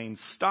Branham Lane,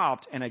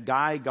 stopped, and a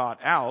guy got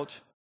out,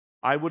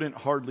 I wouldn't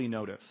hardly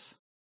notice.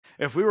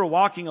 If we were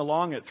walking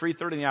along at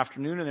 3:30 in the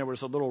afternoon and there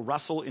was a little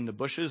rustle in the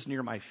bushes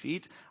near my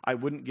feet, I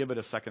wouldn't give it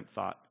a second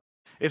thought.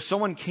 If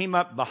someone came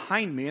up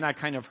behind me and I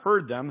kind of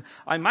heard them,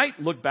 I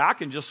might look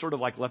back and just sort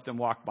of like let them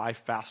walk by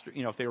faster,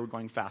 if they were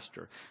going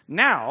faster.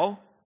 Now,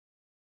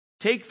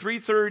 take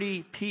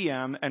 3:30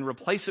 p.m. and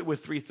replace it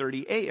with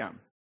 3:30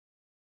 a.m.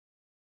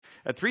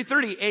 At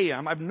 3:30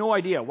 a.m., I have no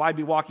idea why I'd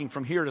be walking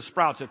from here to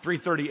Sprouts at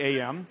 3:30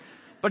 a.m.,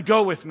 but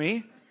go with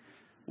me.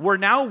 We're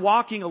now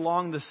walking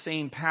along the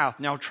same path.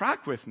 Now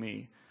track with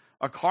me.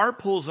 A car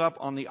pulls up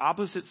on the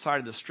opposite side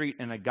of the street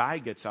and a guy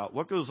gets out.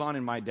 What goes on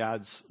in my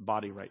dad's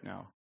body right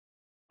now?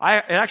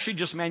 It actually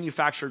just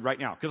manufactured right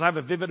now because I have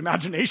a vivid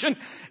imagination.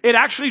 It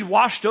actually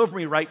washed over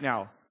me right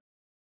now.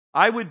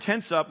 I would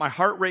tense up. My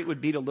heart rate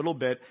would beat a little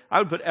bit. I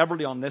would put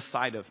Everly on this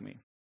side of me.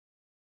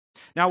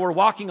 Now we're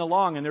walking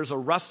along and there's a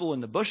rustle in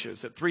the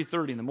bushes at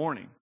 3:30 in the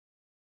morning.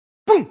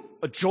 Boom!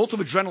 A jolt of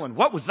adrenaline.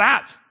 What was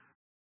that?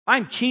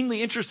 I'm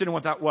keenly interested in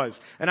what that was.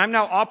 And I'm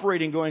now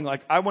operating going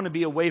like, I want to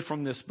be away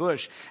from this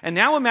bush. And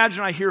now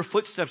imagine I hear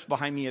footsteps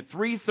behind me at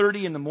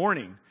 3:30 in the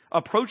morning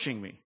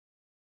approaching me.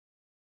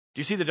 Do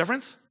you see the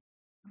difference?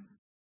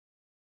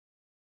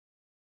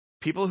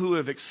 People who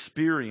have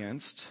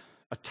experienced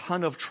a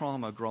ton of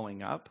trauma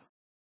growing up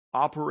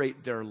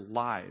operate their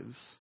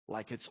lives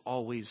like it's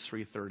always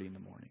 3:30 in the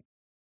morning.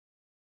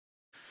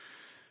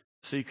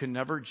 So you can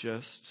never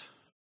just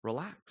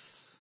relax.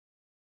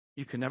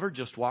 You can never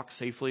just walk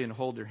safely and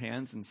hold your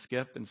hands and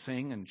skip and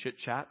sing and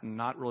chit-chat and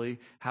not really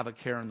have a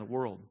care in the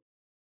world.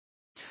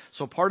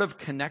 So part of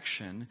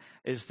connection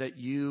is that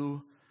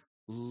you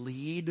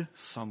lead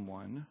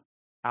someone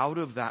out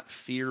of that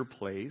fear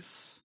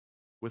place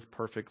with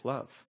perfect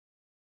love.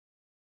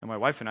 And my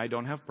wife and I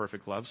don't have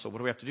perfect love, so what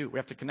do we have to do? We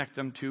have to connect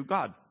them to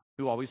God,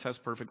 who always has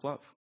perfect love.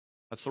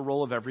 That's the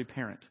role of every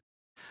parent.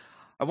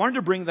 I wanted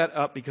to bring that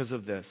up because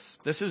of this.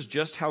 This is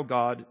just how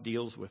God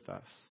deals with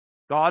us.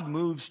 God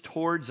moves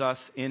towards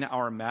us in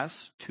our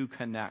mess to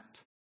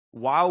connect.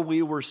 While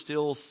we were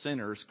still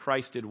sinners,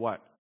 Christ did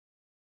what?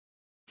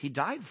 He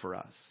died for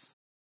us.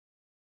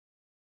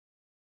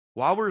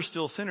 While we're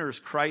still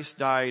sinners, Christ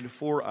died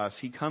for us.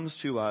 He comes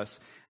to us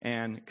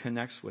and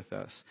connects with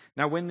us.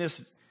 Now, when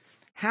this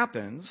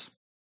happens,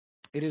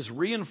 it is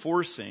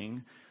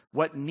reinforcing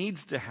what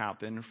needs to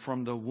happen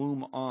from the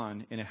womb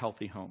on in a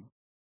healthy home.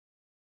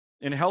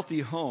 In a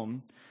healthy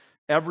home,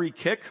 every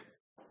kick,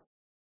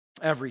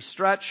 every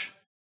stretch,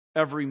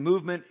 every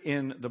movement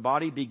in the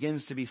body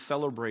begins to be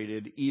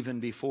celebrated even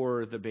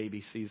before the baby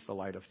sees the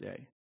light of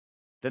day.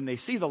 Then they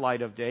see the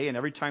light of day, and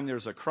every time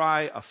there's a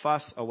cry, a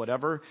fuss, or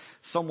whatever,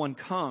 someone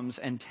comes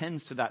and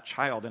tends to that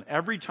child. And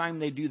every time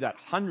they do that,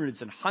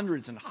 hundreds and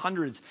hundreds and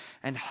hundreds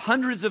and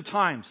hundreds of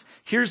times,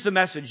 here's the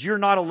message: you're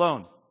not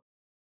alone.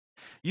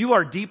 You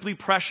are deeply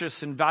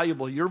precious and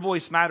valuable. Your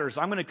voice matters.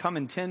 I'm going to come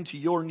and tend to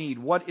your need.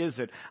 What is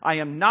it? I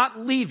am not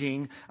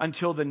leaving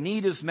until the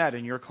need is met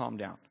and you're calmed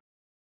down.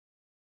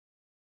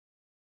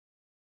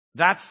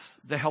 That's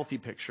the healthy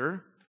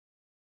picture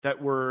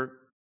that we're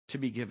to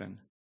be given.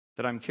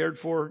 That I'm cared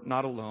for,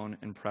 not alone,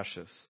 and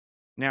precious.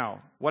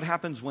 Now, what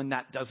happens when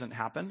that doesn't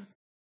happen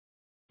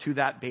to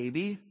that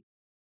baby?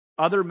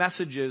 Other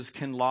messages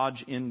can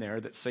lodge in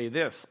there that say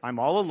this: I'm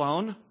all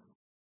alone,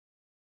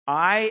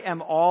 I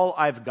am all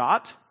I've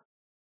got,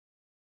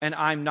 and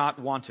I'm not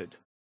wanted.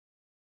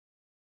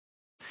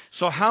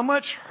 So how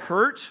much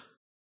hurt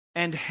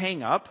and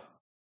hang up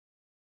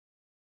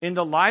in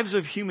the lives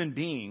of human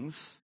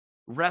beings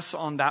rests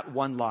on that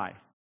one lie?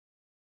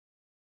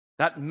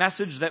 That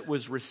message that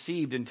was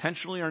received,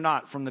 intentionally or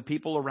not, from the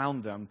people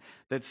around them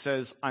that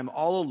says, I'm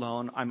all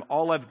alone, I'm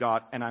all I've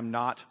got, and I'm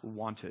not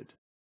wanted.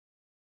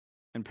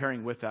 And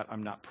pairing with that,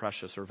 I'm not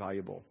precious or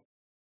valuable.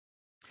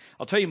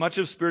 I'll tell you, much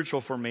of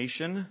spiritual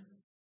formation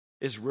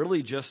is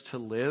really just to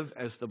live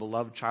as the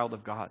beloved child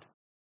of God.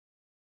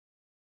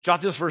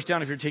 Jot this verse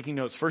down if you're taking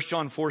notes. 1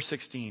 John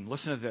 4:16.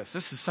 Listen to this.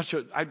 This is such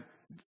a...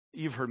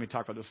 You've heard me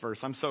talk about this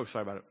verse. I'm so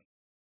excited about it.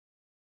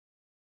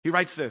 He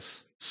writes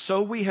this: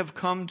 so we have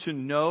come to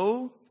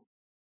know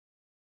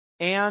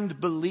and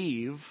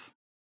believe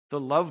the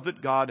love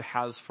that God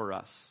has for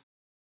us.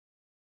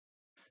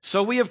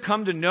 So we have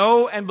come to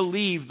know and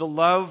believe the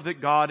love that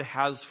God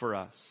has for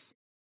us.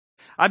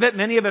 I bet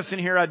many of us in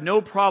here had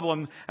no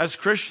problem as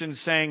Christians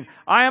saying,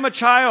 I am a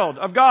child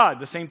of God.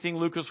 The same thing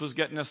Lucas was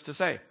getting us to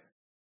say.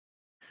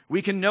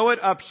 We can know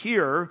it up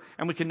here,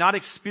 and we cannot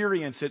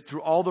experience it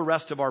through all the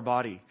rest of our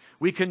body.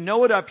 We can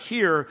know it up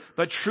here,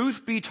 but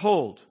truth be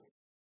told,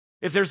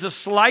 if there's the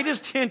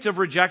slightest hint of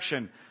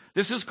rejection,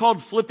 this is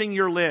called flipping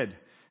your lid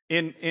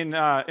in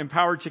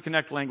Empowered to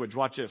Connect language.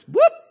 Watch this.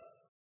 Whoop!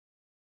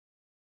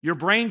 Your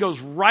brain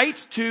goes right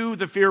to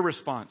the fear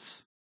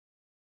response.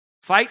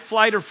 Fight,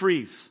 flight, or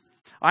freeze.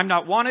 I'm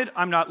not wanted.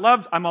 I'm not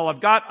loved. I'm all I've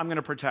got. I'm going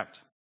to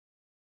protect.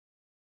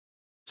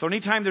 So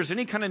anytime there's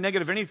any kind of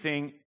negative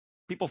anything,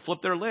 people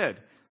flip their lid.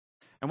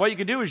 And what you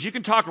can do is you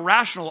can talk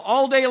rational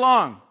all day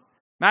long.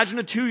 Imagine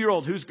a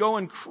 2-year-old who's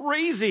going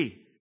crazy.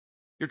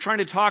 You're trying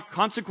to talk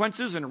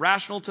consequences and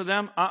rational to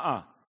them.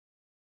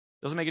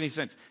 Doesn't make any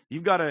sense.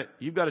 You've got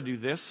to do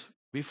this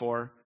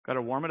before. Got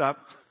to warm it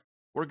up.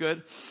 We're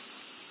good.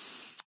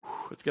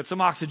 Let's get some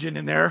oxygen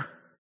in there.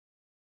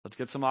 Let's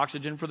get some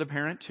oxygen for the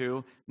parent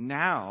too.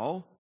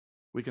 Now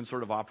we can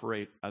sort of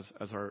operate as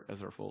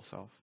our full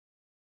self.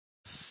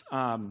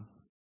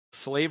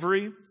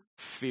 Slavery,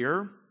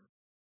 fear,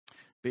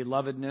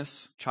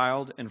 belovedness,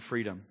 child, and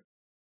freedom.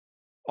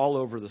 All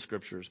over the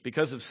scriptures.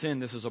 Because of sin,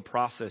 this is a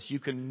process. You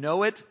can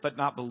know it, but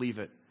not believe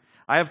it.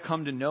 I have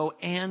come to know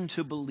and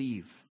to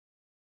believe.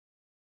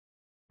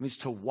 It means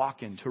to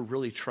walk in, to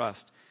really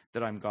trust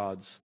that I'm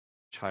God's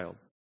child.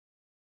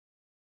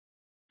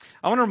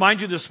 I want to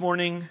remind you this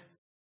morning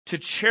to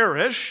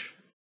cherish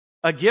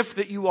a gift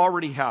that you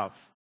already have.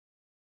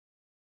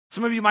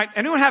 Some of you might,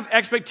 anyone have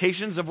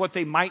expectations of what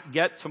they might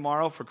get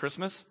tomorrow for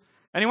Christmas?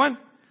 Anyone?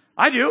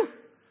 I do.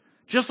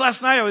 Just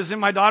last night I was in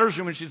my daughter's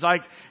room and she's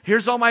like,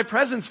 here's all my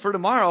presents for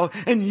tomorrow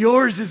and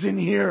yours is in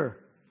here.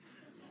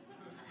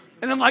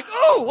 And I'm like,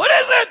 oh, what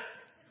is it?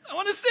 I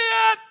want to see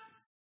it.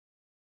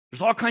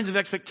 There's all kinds of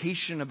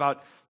expectation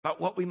about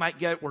what we might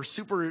get. We're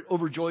super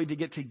overjoyed to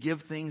get to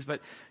give things,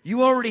 but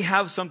you already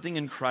have something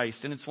in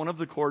Christ, and it's one of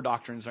the core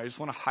doctrines. I just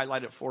want to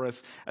highlight it for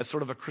us as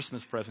sort of a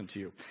Christmas present to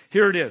you.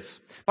 Here it is.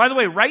 By the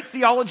way, right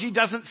theology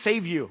doesn't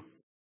save you,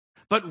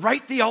 but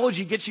right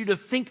theology gets you to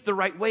think the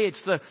right way.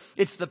 It's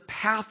the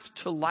path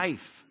to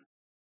life.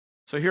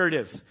 So here it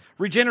is.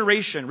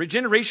 Regeneration.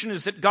 Regeneration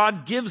is that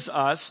God gives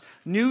us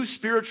new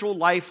spiritual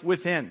life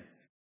within.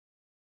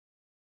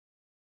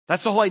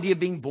 That's the whole idea of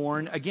being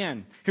born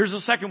again. Here's the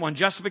second one,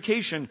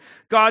 justification.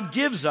 God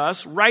gives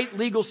us right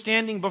legal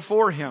standing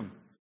before Him.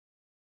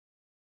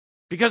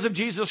 Because of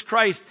Jesus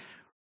Christ,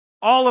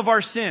 all of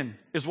our sin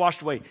is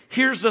washed away.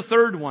 Here's the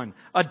third one.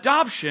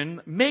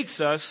 Adoption makes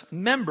us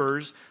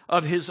members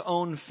of His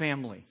own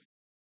family.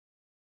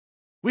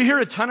 We hear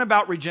a ton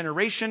about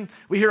regeneration.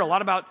 We hear a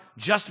lot about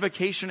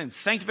justification and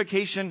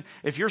sanctification.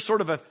 If you're sort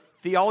of a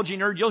theology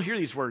nerd, you'll hear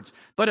these words.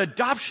 But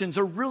adoption's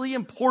a really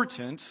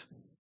important,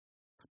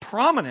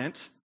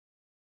 prominent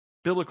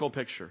biblical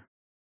picture.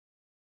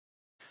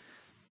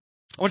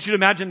 I want you to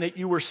imagine that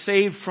you were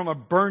saved from a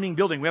burning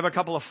building. We have a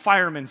couple of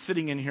firemen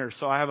sitting in here,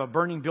 so I have a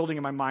burning building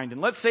in my mind. And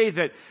let's say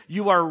that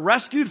you are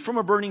rescued from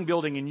a burning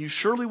building, and you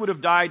surely would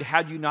have died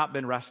had you not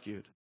been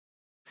rescued.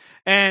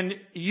 And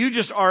you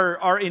just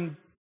are in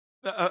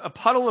a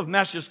puddle of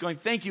mess just going,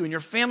 thank you. And your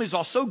family's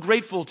all so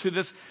grateful to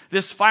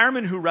this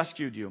fireman who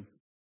rescued you.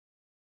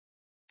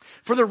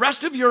 For the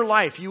rest of your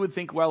life, you would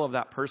think well of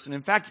that person.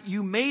 In fact,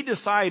 you may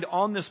decide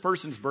on this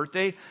person's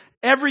birthday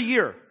every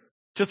year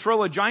to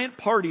throw a giant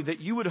party that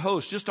you would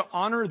host just to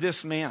honor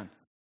this man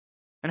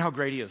and how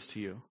great he is to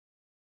you.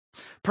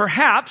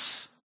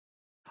 Perhaps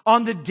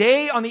on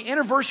the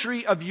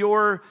anniversary of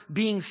your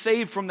being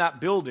saved from that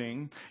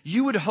building,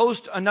 you would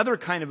host another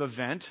kind of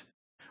event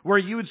where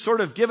you would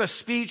sort of give a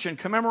speech and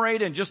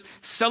commemorate and just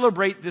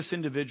celebrate this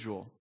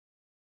individual.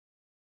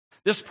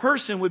 This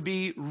person would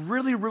be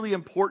really, really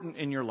important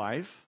in your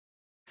life,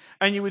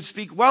 and you would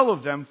speak well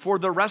of them for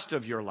the rest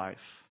of your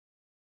life.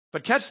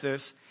 But catch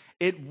this,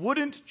 it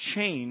wouldn't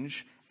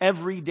change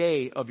every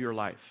day of your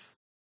life.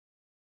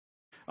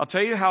 I'll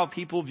tell you how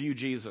people view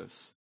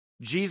Jesus.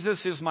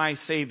 Jesus is my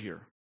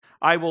Savior.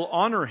 I will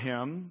honor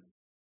Him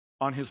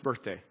on His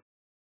birthday.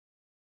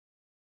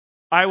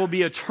 I will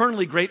be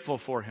eternally grateful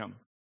for Him.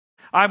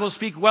 I will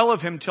speak well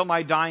of Him till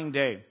my dying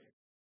day.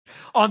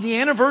 On the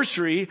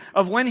anniversary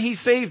of when He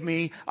saved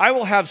me, I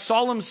will have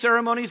solemn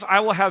ceremonies.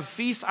 I will have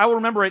feasts. I will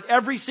remember it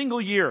every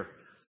single year.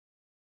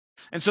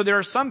 And so there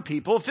are some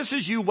people, if this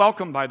is you,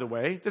 welcome, by the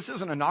way. This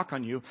isn't a knock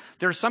on you.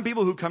 There are some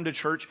people who come to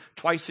church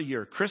twice a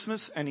year,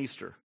 Christmas and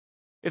Easter.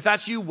 If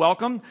that's you,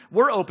 welcome.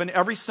 We're open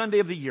every Sunday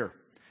of the year.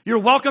 You're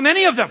welcome,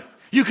 any of them.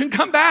 You can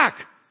come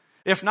back.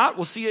 If not,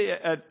 we'll see you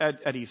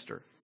at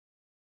Easter.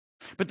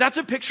 But that's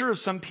a picture of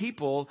some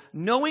people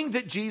knowing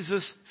that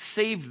Jesus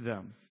saved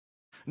them,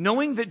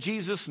 knowing that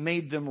Jesus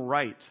made them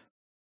right.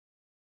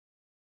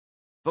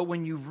 But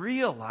when you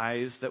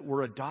realize that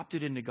we're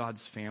adopted into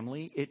God's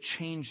family, it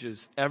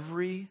changes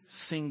every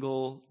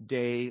single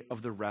day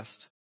of the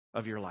rest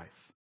of your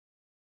life.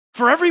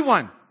 For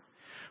everyone.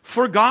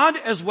 For God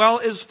as well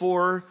as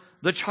for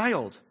the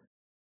child.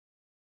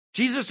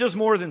 Jesus does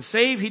more than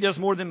save. He does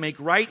more than make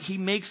right. He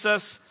makes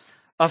us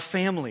a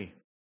family.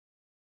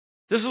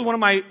 This is one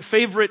of my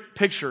favorite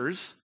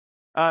pictures.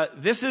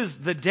 This is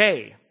the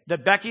day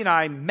that Becky and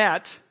I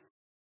met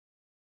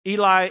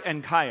Eli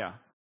and Kaya.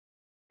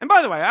 And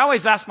by the way, I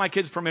always ask my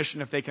kids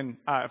permission if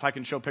I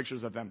can show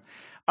pictures of them.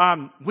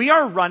 We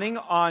are running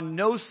on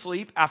no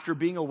sleep after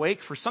being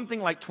awake for something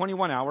like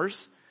 21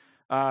 hours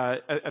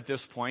at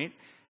this point.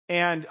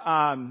 And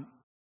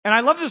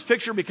I love this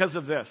picture because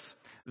of this.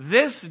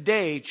 This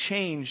day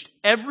changed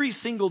every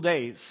single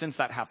day since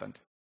that happened.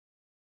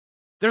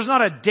 There's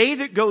not a day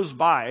that goes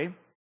by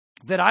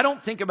that I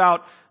don't think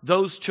about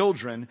those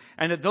children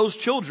and that those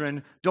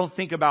children don't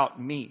think about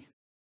me.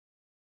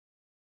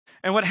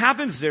 And what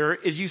happens there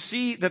is you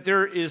see that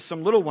there is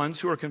some little ones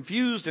who are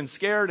confused and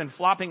scared and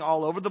flopping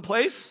all over the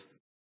place.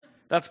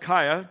 That's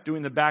Kaya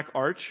doing the back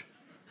arch.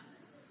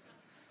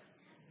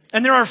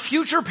 And there are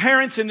future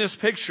parents in this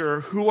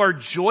picture who are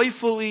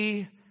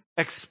joyfully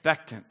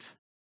expectant.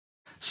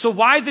 So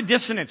why the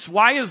dissonance?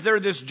 Why is there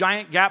this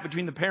giant gap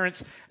between the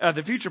parents,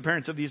 the future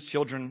parents of these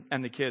children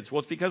and the kids? Well,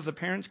 it's because the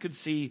parents could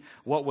see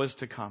what was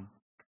to come.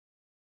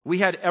 We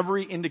had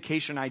every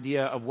indication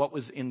idea of what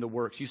was in the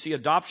works. You see,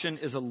 adoption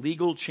is a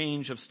legal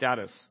change of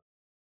status.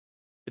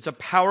 It's a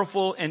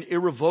powerful and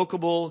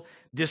irrevocable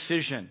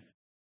decision.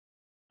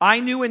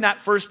 I knew in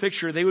that first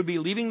picture they would be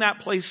leaving that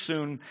place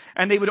soon,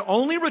 and they would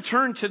only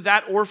return to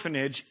that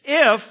orphanage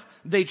if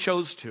they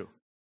chose to.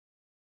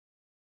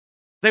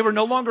 They were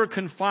no longer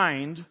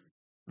confined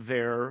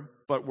there,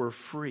 but were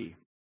free.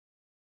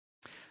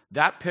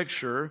 That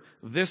picture,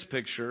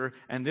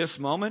 and this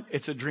moment,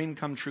 it's a dream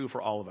come true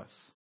for all of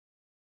us.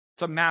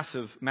 It's a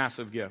massive,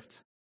 massive gift.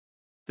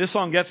 This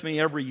song gets me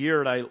every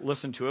year that I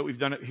listen to it. We've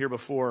done it here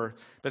before.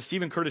 But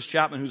Stephen Curtis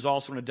Chapman, who's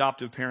also an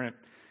adoptive parent,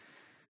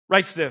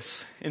 writes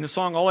this in the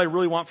song, "All I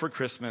Really Want for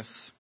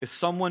Christmas is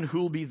someone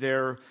who'll be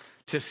there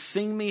to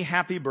sing me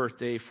happy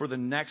birthday for the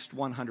next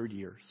 100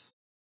 years.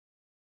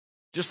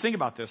 Just think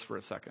about this for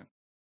a second.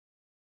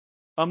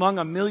 Among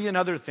a million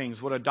other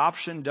things, what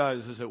adoption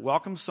does is it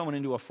welcomes someone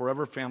into a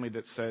forever family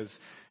that says,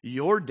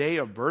 your day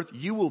of birth,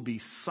 you will be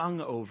sung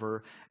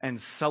over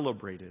and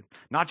celebrated.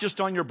 Not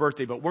just on your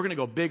birthday, but we're going to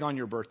go big on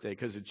your birthday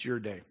because it's your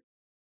day.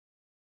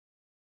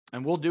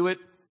 And we'll do it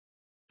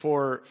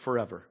for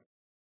forever.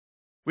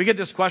 We get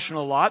this question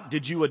a lot.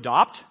 Did you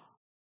adopt?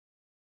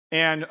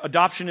 And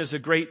adoption is a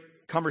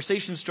great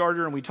conversation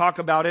starter, and we talk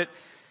about it.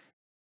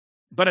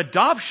 But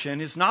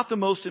adoption is not the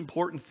most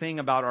important thing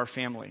about our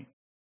family.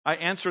 I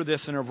answer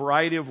this in a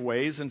variety of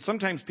ways, and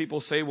sometimes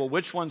people say, well,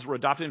 which ones were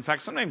adopted? In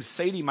fact, sometimes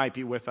Sadie might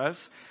be with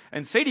us,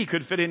 and Sadie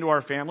could fit into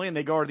our family, and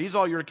they go, are these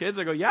all your kids?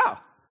 I go, yeah.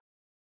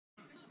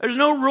 There's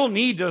no real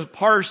need to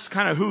parse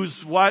kind of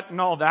who's what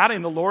and all that,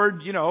 and the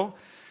Lord,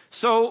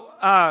 So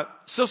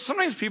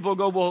sometimes people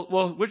go,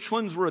 well, which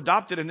ones were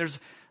adopted? And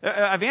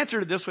I've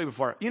answered it this way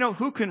before.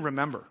 Who can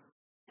remember?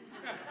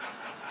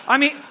 I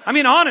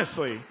mean,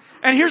 honestly.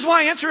 And here's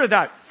why I answer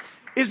that.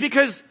 Is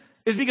because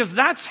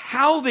that's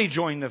how they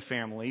join the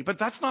family, but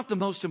that's not the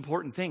most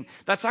important thing.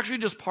 That's actually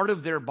just part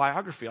of their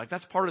biography. Like,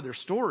 that's part of their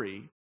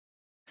story.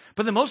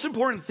 But the most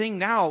important thing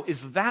now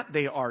is that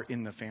they are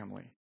in the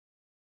family.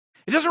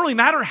 It doesn't really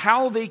matter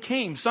how they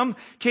came. Some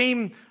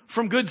came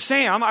from Good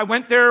Sam. I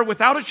went there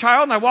without a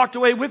child and I walked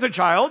away with a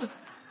child.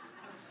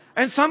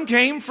 And some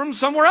came from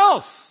somewhere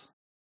else.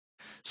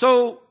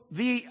 So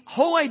the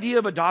whole idea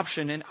of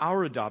adoption and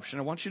our adoption,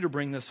 I want you to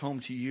bring this home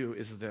to you,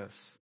 is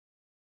this.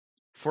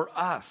 For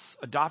us,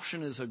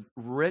 adoption is a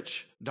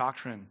rich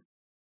doctrine.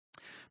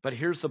 But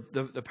here's the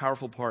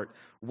powerful part.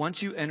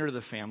 Once you enter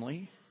the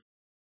family,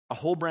 a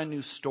whole brand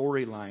new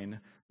storyline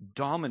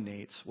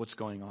dominates what's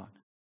going on.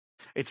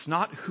 It's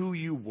not who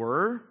you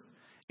were,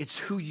 it's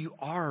who you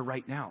are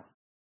right now.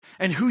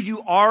 And who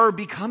you are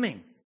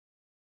becoming.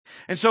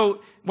 And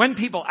so when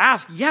people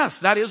ask, yes,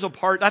 that is a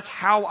part, that's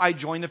how I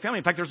joined the family.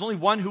 In fact, there's only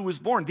one who was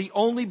born, the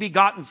only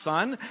begotten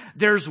Son.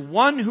 There's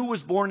one who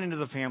was born into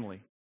the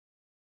family.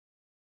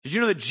 Did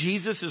you know that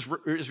Jesus is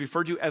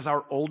referred to as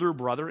our older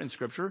brother in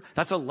Scripture?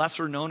 That's a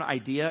lesser known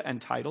idea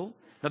and title,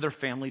 another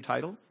family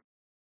title.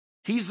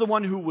 He's the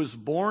one who was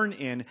born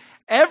in.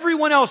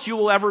 Everyone else you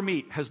will ever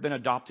meet has been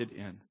adopted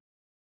in.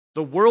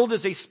 The world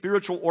is a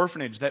spiritual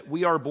orphanage that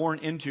we are born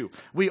into.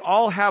 We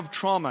all have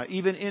trauma,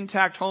 even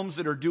intact homes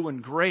that are doing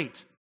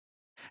great.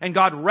 And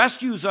God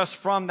rescues us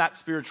from that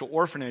spiritual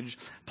orphanage,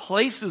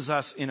 places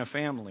us in a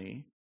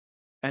family,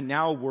 and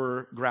now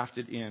we're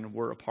grafted in.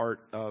 We're a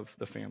part of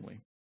the family.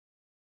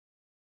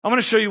 I'm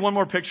going to show you one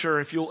more picture,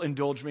 if you'll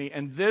indulge me.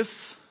 And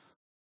this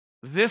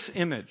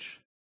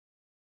image,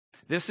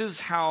 this is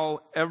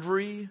how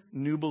every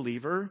new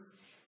believer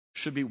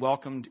should be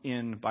welcomed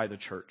in by the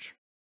church.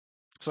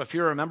 So if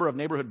you're a member of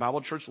Neighborhood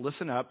Bible Church,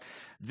 listen up.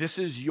 This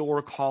is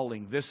your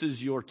calling. This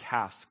is your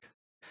task.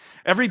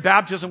 Every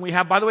baptism we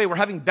have, by the way, we're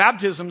having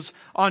baptisms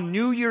on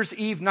New Year's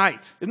Eve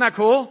night. Isn't that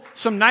cool?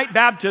 Some night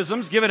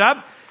baptisms. Give it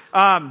up.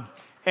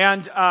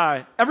 And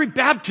every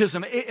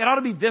baptism, it ought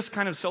to be this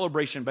kind of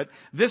celebration. But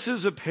this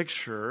is a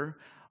picture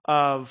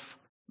of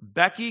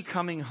Becky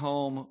coming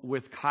home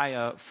with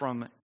Kaya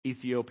from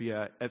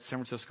Ethiopia at San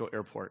Francisco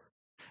Airport.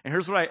 And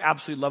here's what I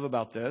absolutely love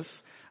about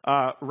this.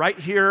 Right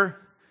here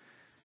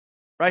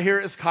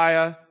is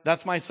Kaya.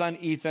 That's my son,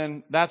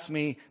 Ethan. That's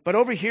me. But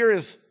over here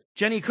is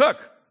Jenny Cook.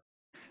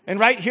 And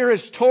right here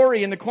is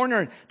Tori in the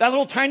corner. That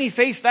little tiny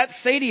face, that's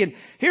Sadie. And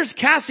here's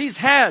Cassie's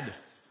head.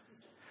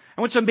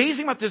 And what's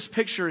amazing about this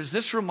picture is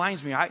this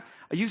reminds me,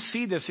 you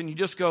see this and you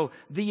just go,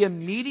 the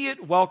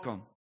immediate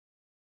welcome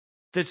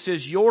that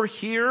says you're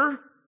here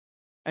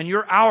and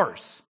you're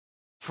ours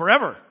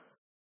forever.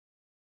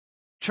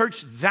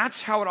 Church,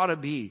 that's how it ought to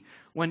be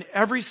when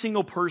every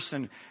single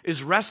person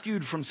is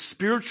rescued from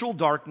spiritual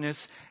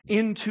darkness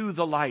into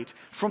the light,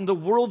 from the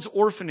world's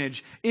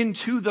orphanage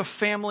into the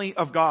family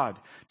of God.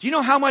 Do you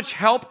know how much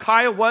help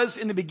Kaya was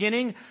in the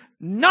beginning?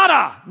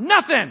 Nada,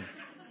 nothing.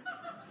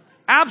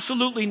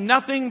 Absolutely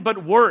nothing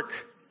but work.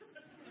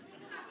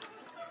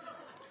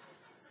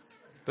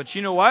 But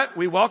you know what?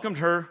 We welcomed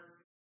her.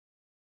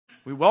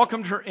 We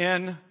welcomed her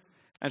in,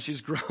 and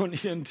she's grown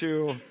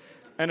into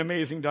an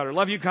amazing daughter.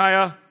 Love you,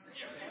 Kaya.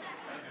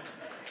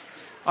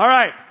 All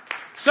right.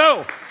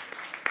 So,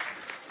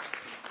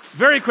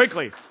 very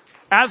quickly,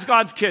 as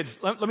God's kids,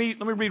 let me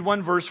read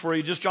one verse for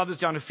you. Just jot this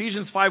down.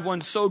 Ephesians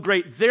 5:1, so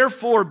great.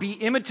 Therefore, be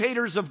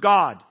imitators of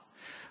God.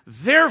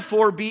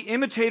 Therefore, be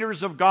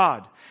imitators of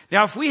God.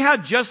 Now, if we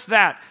had just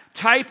that,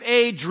 type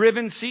A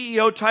driven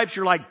CEO types,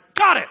 you're like,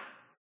 got it.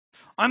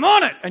 I'm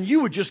on it. And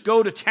you would just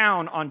go to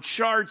town on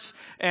charts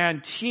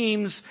and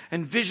teams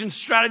and vision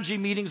strategy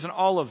meetings and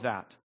all of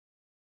that.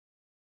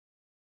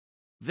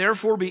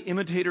 Therefore be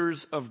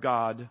imitators of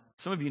God.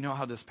 Some of you know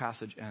how this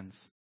passage ends.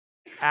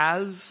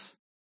 As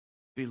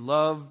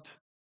beloved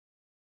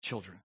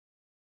children.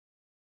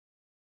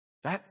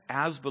 That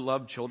as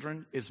beloved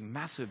children is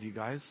massive, you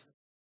guys.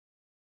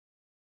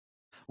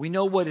 We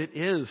know what it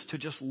is to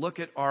just look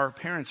at our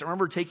parents. I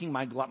remember taking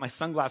my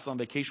sunglasses on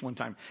vacation one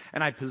time,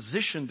 and I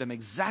positioned them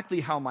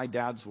exactly how my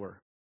dad's were.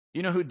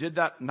 You know who did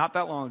that? Not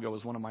that long ago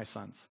was one of my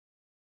sons.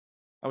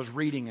 I was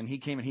reading, and he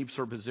came and he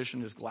sort of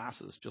positioned his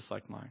glasses just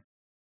like mine.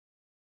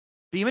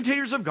 Be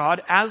imitators of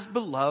God as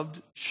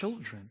beloved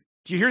children.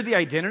 Do you hear the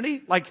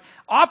identity? Like,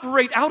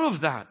 operate out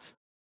of that.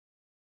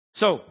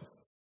 So,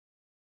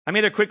 I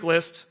made a quick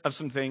list of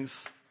some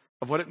things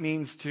of what it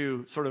means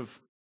to sort of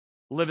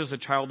live as a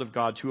child of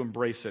God, to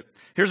embrace it.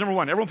 Here's number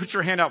one. Everyone put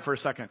your hand out for a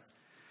second.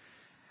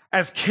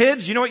 As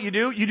kids, you know what you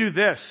do? You do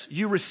this.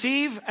 You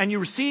receive, and you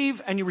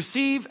receive, and you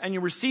receive, and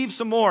you receive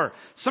some more.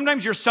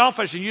 Sometimes you're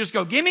selfish, and you just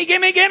go, gimme,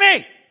 gimme,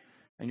 gimme.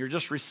 And you're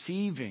just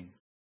receiving.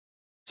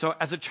 So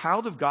as a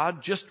child of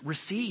God, just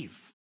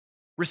receive.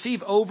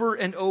 Receive over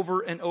and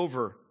over and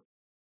over.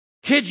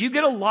 Kids, you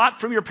get a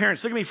lot from your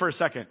parents. Look at me for a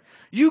second.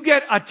 You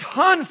get a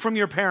ton from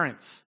your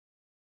parents.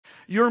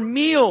 Your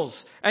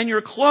meals and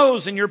your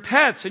clothes and your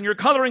pets and your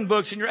coloring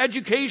books and your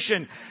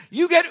education.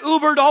 You get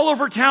Ubered all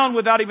over town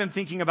without even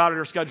thinking about it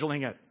or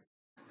scheduling it.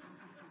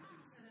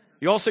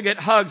 You also get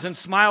hugs and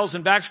smiles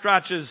and back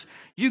scratches.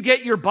 You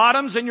get your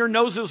bottoms and your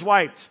noses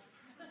wiped.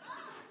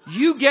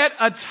 You get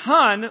a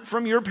ton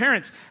from your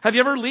parents. Have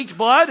you ever leaked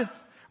blood?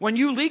 When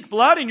you leak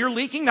blood and you're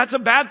leaking, that's a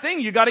bad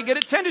thing. You got to get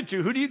it tended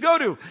to. Who do you go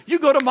to? You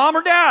go to mom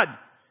or dad.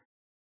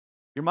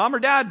 Your mom or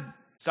dad,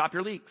 stop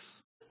your leaks.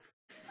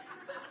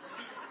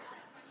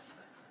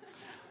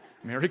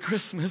 Merry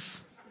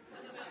Christmas.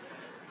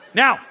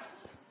 Now,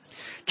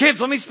 kids,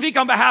 let me speak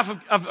on behalf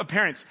of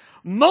parents.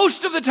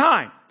 Most of the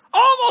time,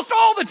 almost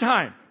all the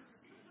time,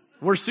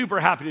 we're super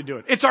happy to do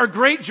it. It's our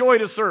great joy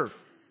to serve.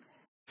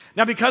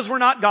 Now, because we're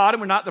not God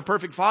and we're not the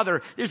perfect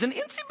father, there's an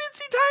itsy-bitsy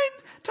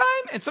time,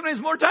 and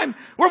sometimes more time,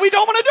 where we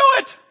don't want to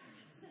do it.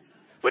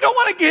 We don't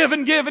want to give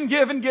and give and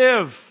give and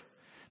give.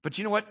 But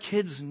you know what?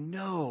 Kids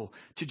know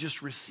to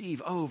just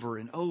receive over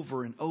and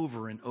over and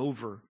over and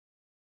over.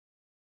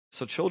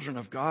 So children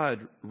of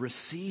God,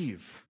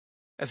 receive.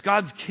 As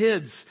God's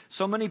kids,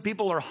 so many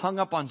people are hung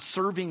up on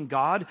serving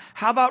God.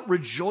 How about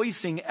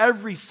rejoicing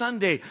every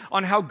Sunday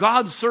on how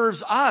God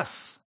serves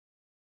us?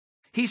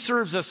 He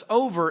serves us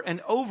over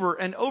and over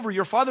and over.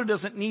 Your Father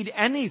doesn't need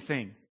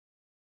anything.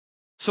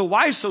 So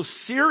why so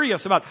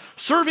serious about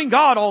serving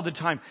God all the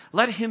time?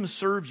 Let Him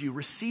serve you.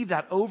 Receive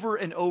that over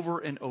and over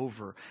and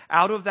over.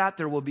 Out of that,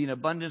 there will be an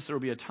abundance. There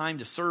will be a time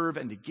to serve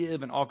and to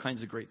give and all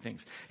kinds of great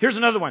things. Here's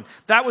another one.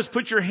 That was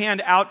put your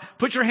hand out.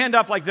 Put your hand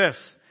up like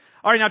this.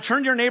 All right, now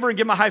turn to your neighbor and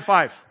give him a high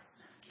five.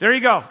 There you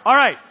go. All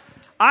right.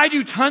 I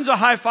do tons of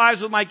high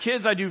fives with my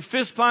kids. I do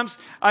fist pumps.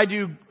 I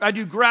do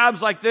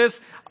grabs like this.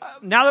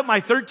 Now that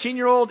my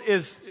 13-year-old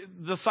is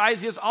the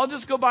size he is, I'll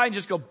just go by and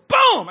just go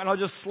boom, and I'll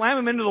just slam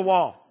him into the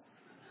wall.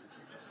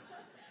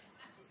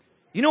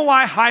 You know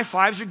why high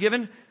fives are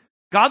given?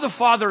 God the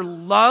Father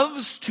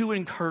loves to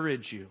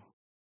encourage you.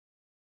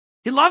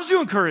 He loves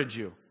to encourage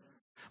you.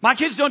 My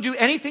kids don't do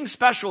anything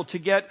special to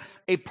get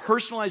a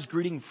personalized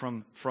greeting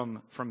from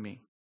me.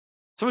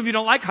 Some of you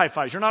don't like high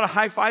fives. You're not a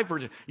high five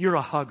person. You're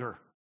a hugger.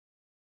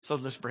 So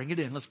let's bring it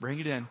in. Let's bring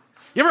it in.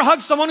 You ever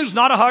hug someone who's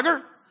not a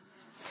hugger?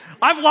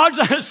 I've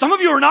lodged, some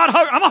of you are not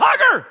huggers. I'm a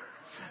hugger.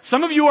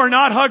 Some of you are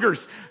not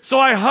huggers. So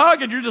I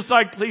hug and you're just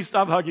like, please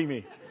stop hugging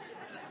me.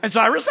 And so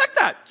I respect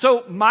that.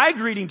 So my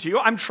greeting to you,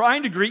 I'm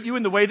trying to greet you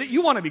in the way that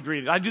you want to be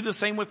greeted. I do the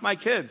same with my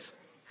kids.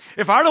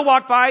 If I were to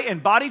walk by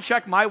and body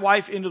check my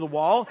wife into the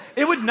wall,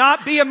 it would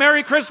not be a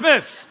Merry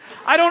Christmas.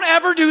 I don't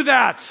ever do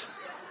that.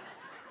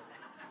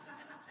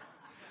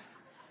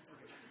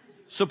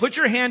 So put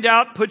your hand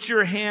out, put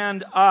your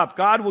hand up.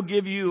 God will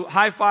give you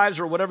high fives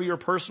or whatever your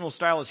personal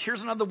style is.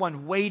 Here's another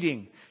one,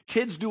 waiting.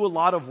 Kids do a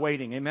lot of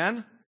waiting.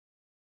 Amen?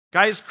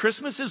 Guys,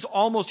 Christmas is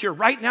almost here.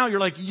 Right now, you're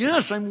like,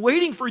 yes, I'm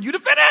waiting for you to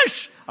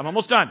finish. I'm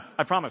almost done.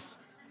 I promise.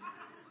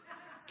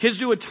 Kids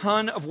do a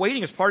ton of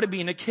waiting as part of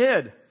being a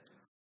kid.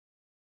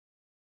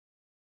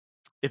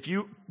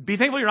 Be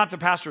thankful you're not the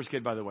pastor's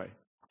kid, by the way.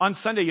 On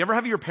Sunday, you ever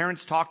have your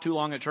parents talk too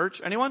long at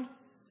church? Anyone?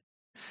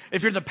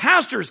 If you're the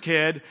pastor's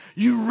kid,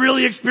 you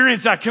really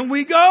experience that. Can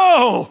we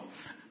go?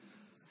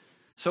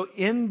 So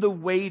in the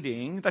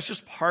waiting, that's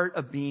just part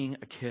of being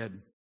a kid.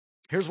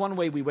 Here's one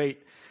way we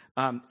wait.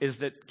 Is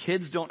that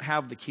kids don't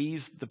have the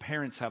keys, the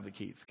parents have the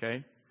keys,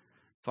 okay?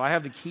 So I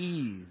have the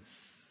keys.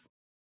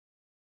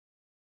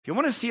 If you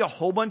want to see a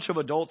whole bunch of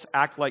adults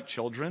act like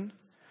children,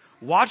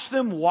 watch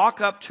them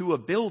walk up to a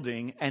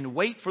building and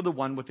wait for the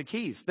one with the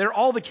keys. They're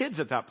all the kids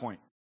at that point.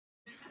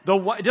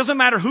 It doesn't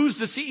matter who's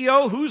the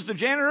CEO, who's the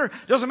janitor,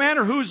 it doesn't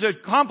matter who's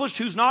accomplished,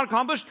 who's not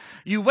accomplished.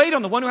 You wait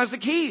on the one who has the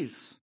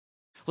keys.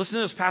 Listen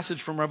to this passage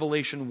from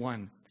Revelation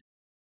 1.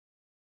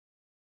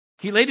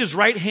 He laid his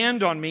right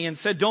hand on me and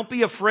said, don't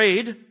be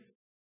afraid.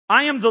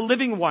 I am the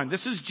living one.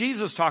 This is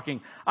Jesus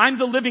talking. I'm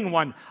the living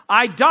one.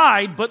 I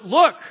died, but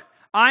look,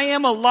 I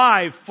am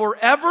alive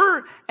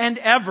forever and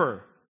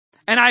ever,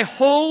 and I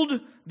hold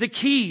the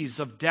keys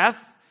of death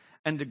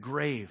and the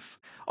grave.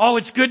 Oh,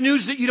 it's good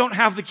news that you don't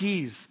have the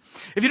keys.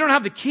 If you don't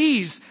have the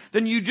keys,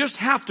 then you just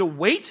have to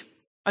wait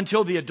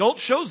until the adult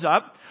shows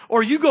up,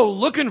 or you go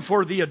looking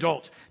for the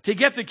adult to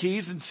get the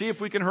keys and see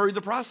if we can hurry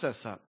the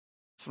process up.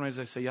 Sometimes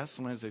they say yes,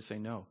 sometimes they say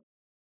no.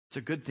 It's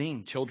a good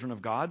thing, children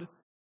of God,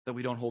 that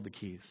we don't hold the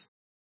keys.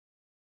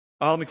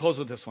 Let me close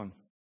with this one.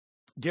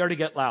 Dare to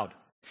get loud.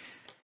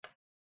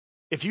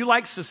 If you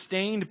like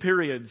sustained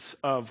periods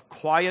of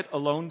quiet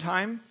alone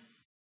time,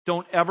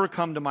 don't ever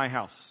come to my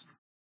house.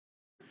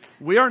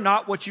 We are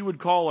not what you would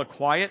call a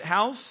quiet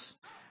house,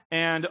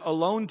 and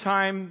alone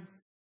time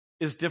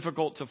is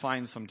difficult to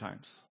find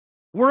sometimes.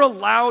 We're a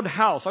loud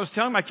house. I was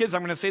telling my kids,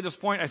 I'm going to say this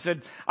point, I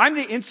said, I'm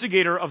the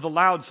instigator of the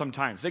loud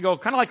sometimes. They go,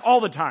 kind of like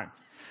all the time.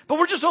 But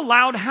we're just a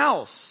loud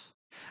house.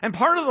 And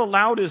part of the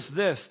loud is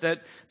this,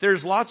 that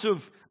there's lots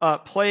of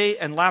play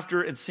and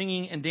laughter and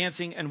singing and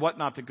dancing and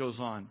whatnot that goes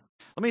on.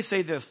 Let me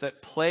say this,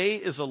 that play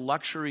is a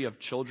luxury of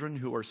children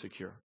who are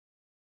secure.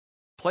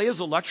 Play is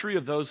a luxury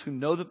of those who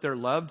know that they're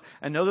loved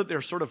and know that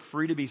they're sort of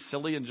free to be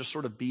silly and just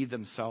sort of be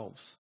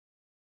themselves.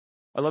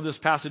 I love this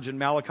passage in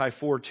Malachi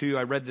 4:2.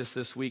 I read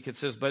this week. It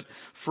says, "But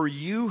for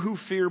you who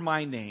fear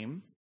my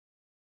name,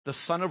 the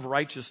Son of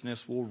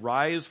Righteousness will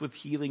rise with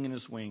healing in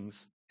his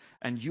wings,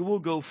 and you will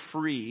go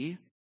free,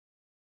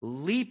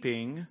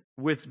 leaping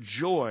with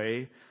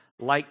joy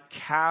like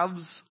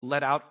calves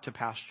led out to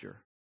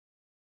pasture."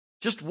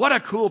 Just what a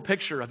cool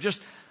picture of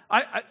just,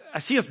 I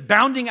see us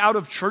bounding out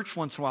of church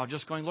once in a while,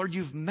 just going, Lord,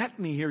 you've met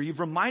me here. You've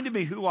reminded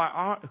me who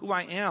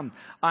I am.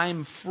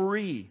 I'm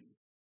free.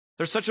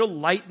 There's such a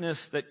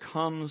lightness that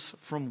comes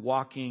from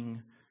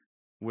walking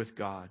with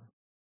God.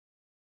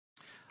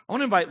 I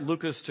want to invite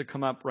Lucas to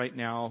come up right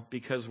now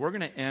because we're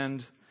going to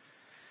end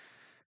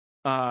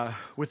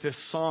with this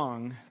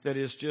song that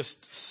is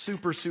just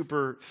super,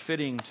 super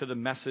fitting to the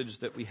message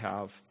that we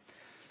have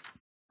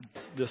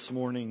this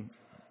morning.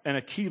 And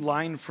a key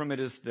line from it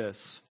is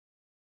this.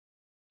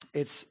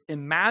 It's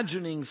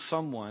imagining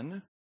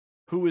someone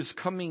who is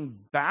coming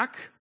back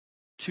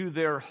to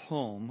their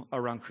home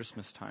around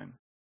Christmas time.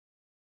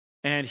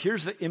 And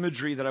here's the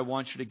imagery that I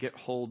want you to get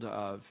hold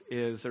of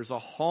is there's a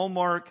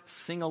Hallmark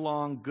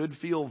sing-along good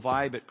feel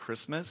vibe at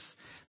Christmas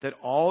that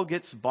all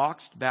gets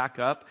boxed back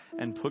up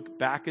and put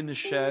back in the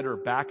shed or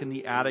back in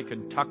the attic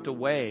and tucked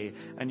away,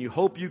 and you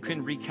hope you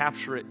can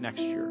recapture it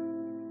next year.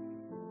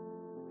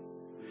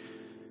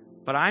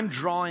 But I'm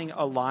drawing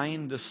a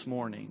line this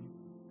morning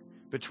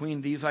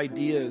between these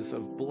ideas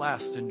of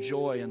blessed and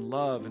joy and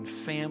love and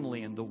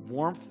family and the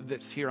warmth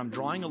that's here. I'm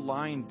drawing a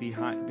line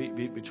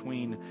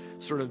between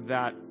sort of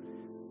that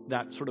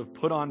sort of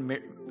put on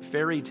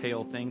fairy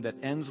tale thing that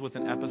ends with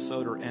an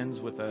episode or ends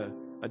with a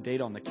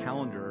date on the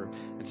calendar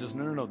and says,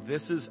 no,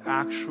 this is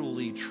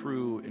actually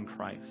true in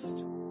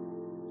Christ.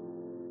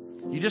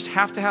 You just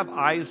have to have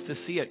eyes to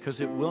see it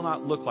because it will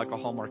not look like a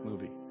Hallmark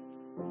movie.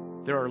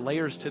 There are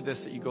layers to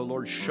this that you go,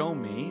 Lord, show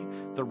me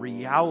the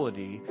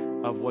reality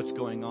of what's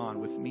going on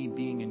with me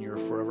being in your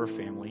forever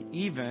family.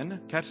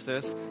 Even, catch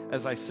this,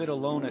 as I sit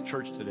alone at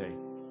church today.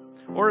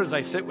 Or as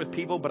I sit with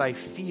people, but I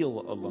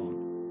feel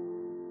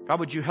alone. God,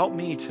 would you help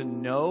me to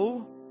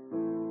know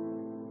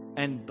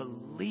and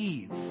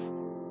believe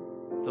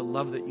the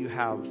love that you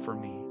have for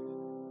me?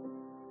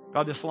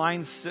 God, this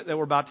line that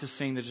we're about to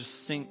sing, that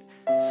just sing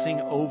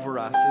over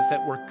us, is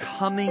that we're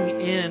coming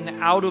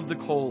in out of the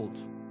cold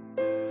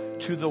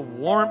to the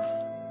warmth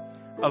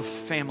of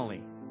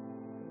family.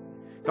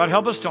 God,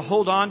 help us to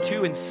hold on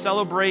to and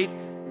celebrate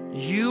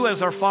you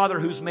as our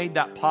Father who's made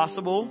that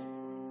possible.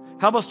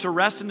 Help us to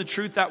rest in the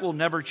truth that will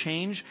never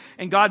change.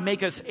 And God,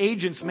 make us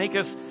agents, make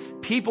us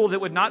people that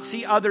would not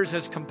see others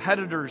as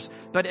competitors,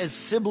 but as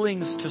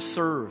siblings to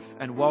serve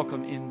and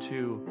welcome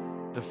into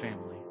the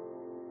family.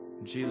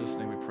 In Jesus'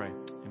 name we pray.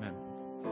 Amen.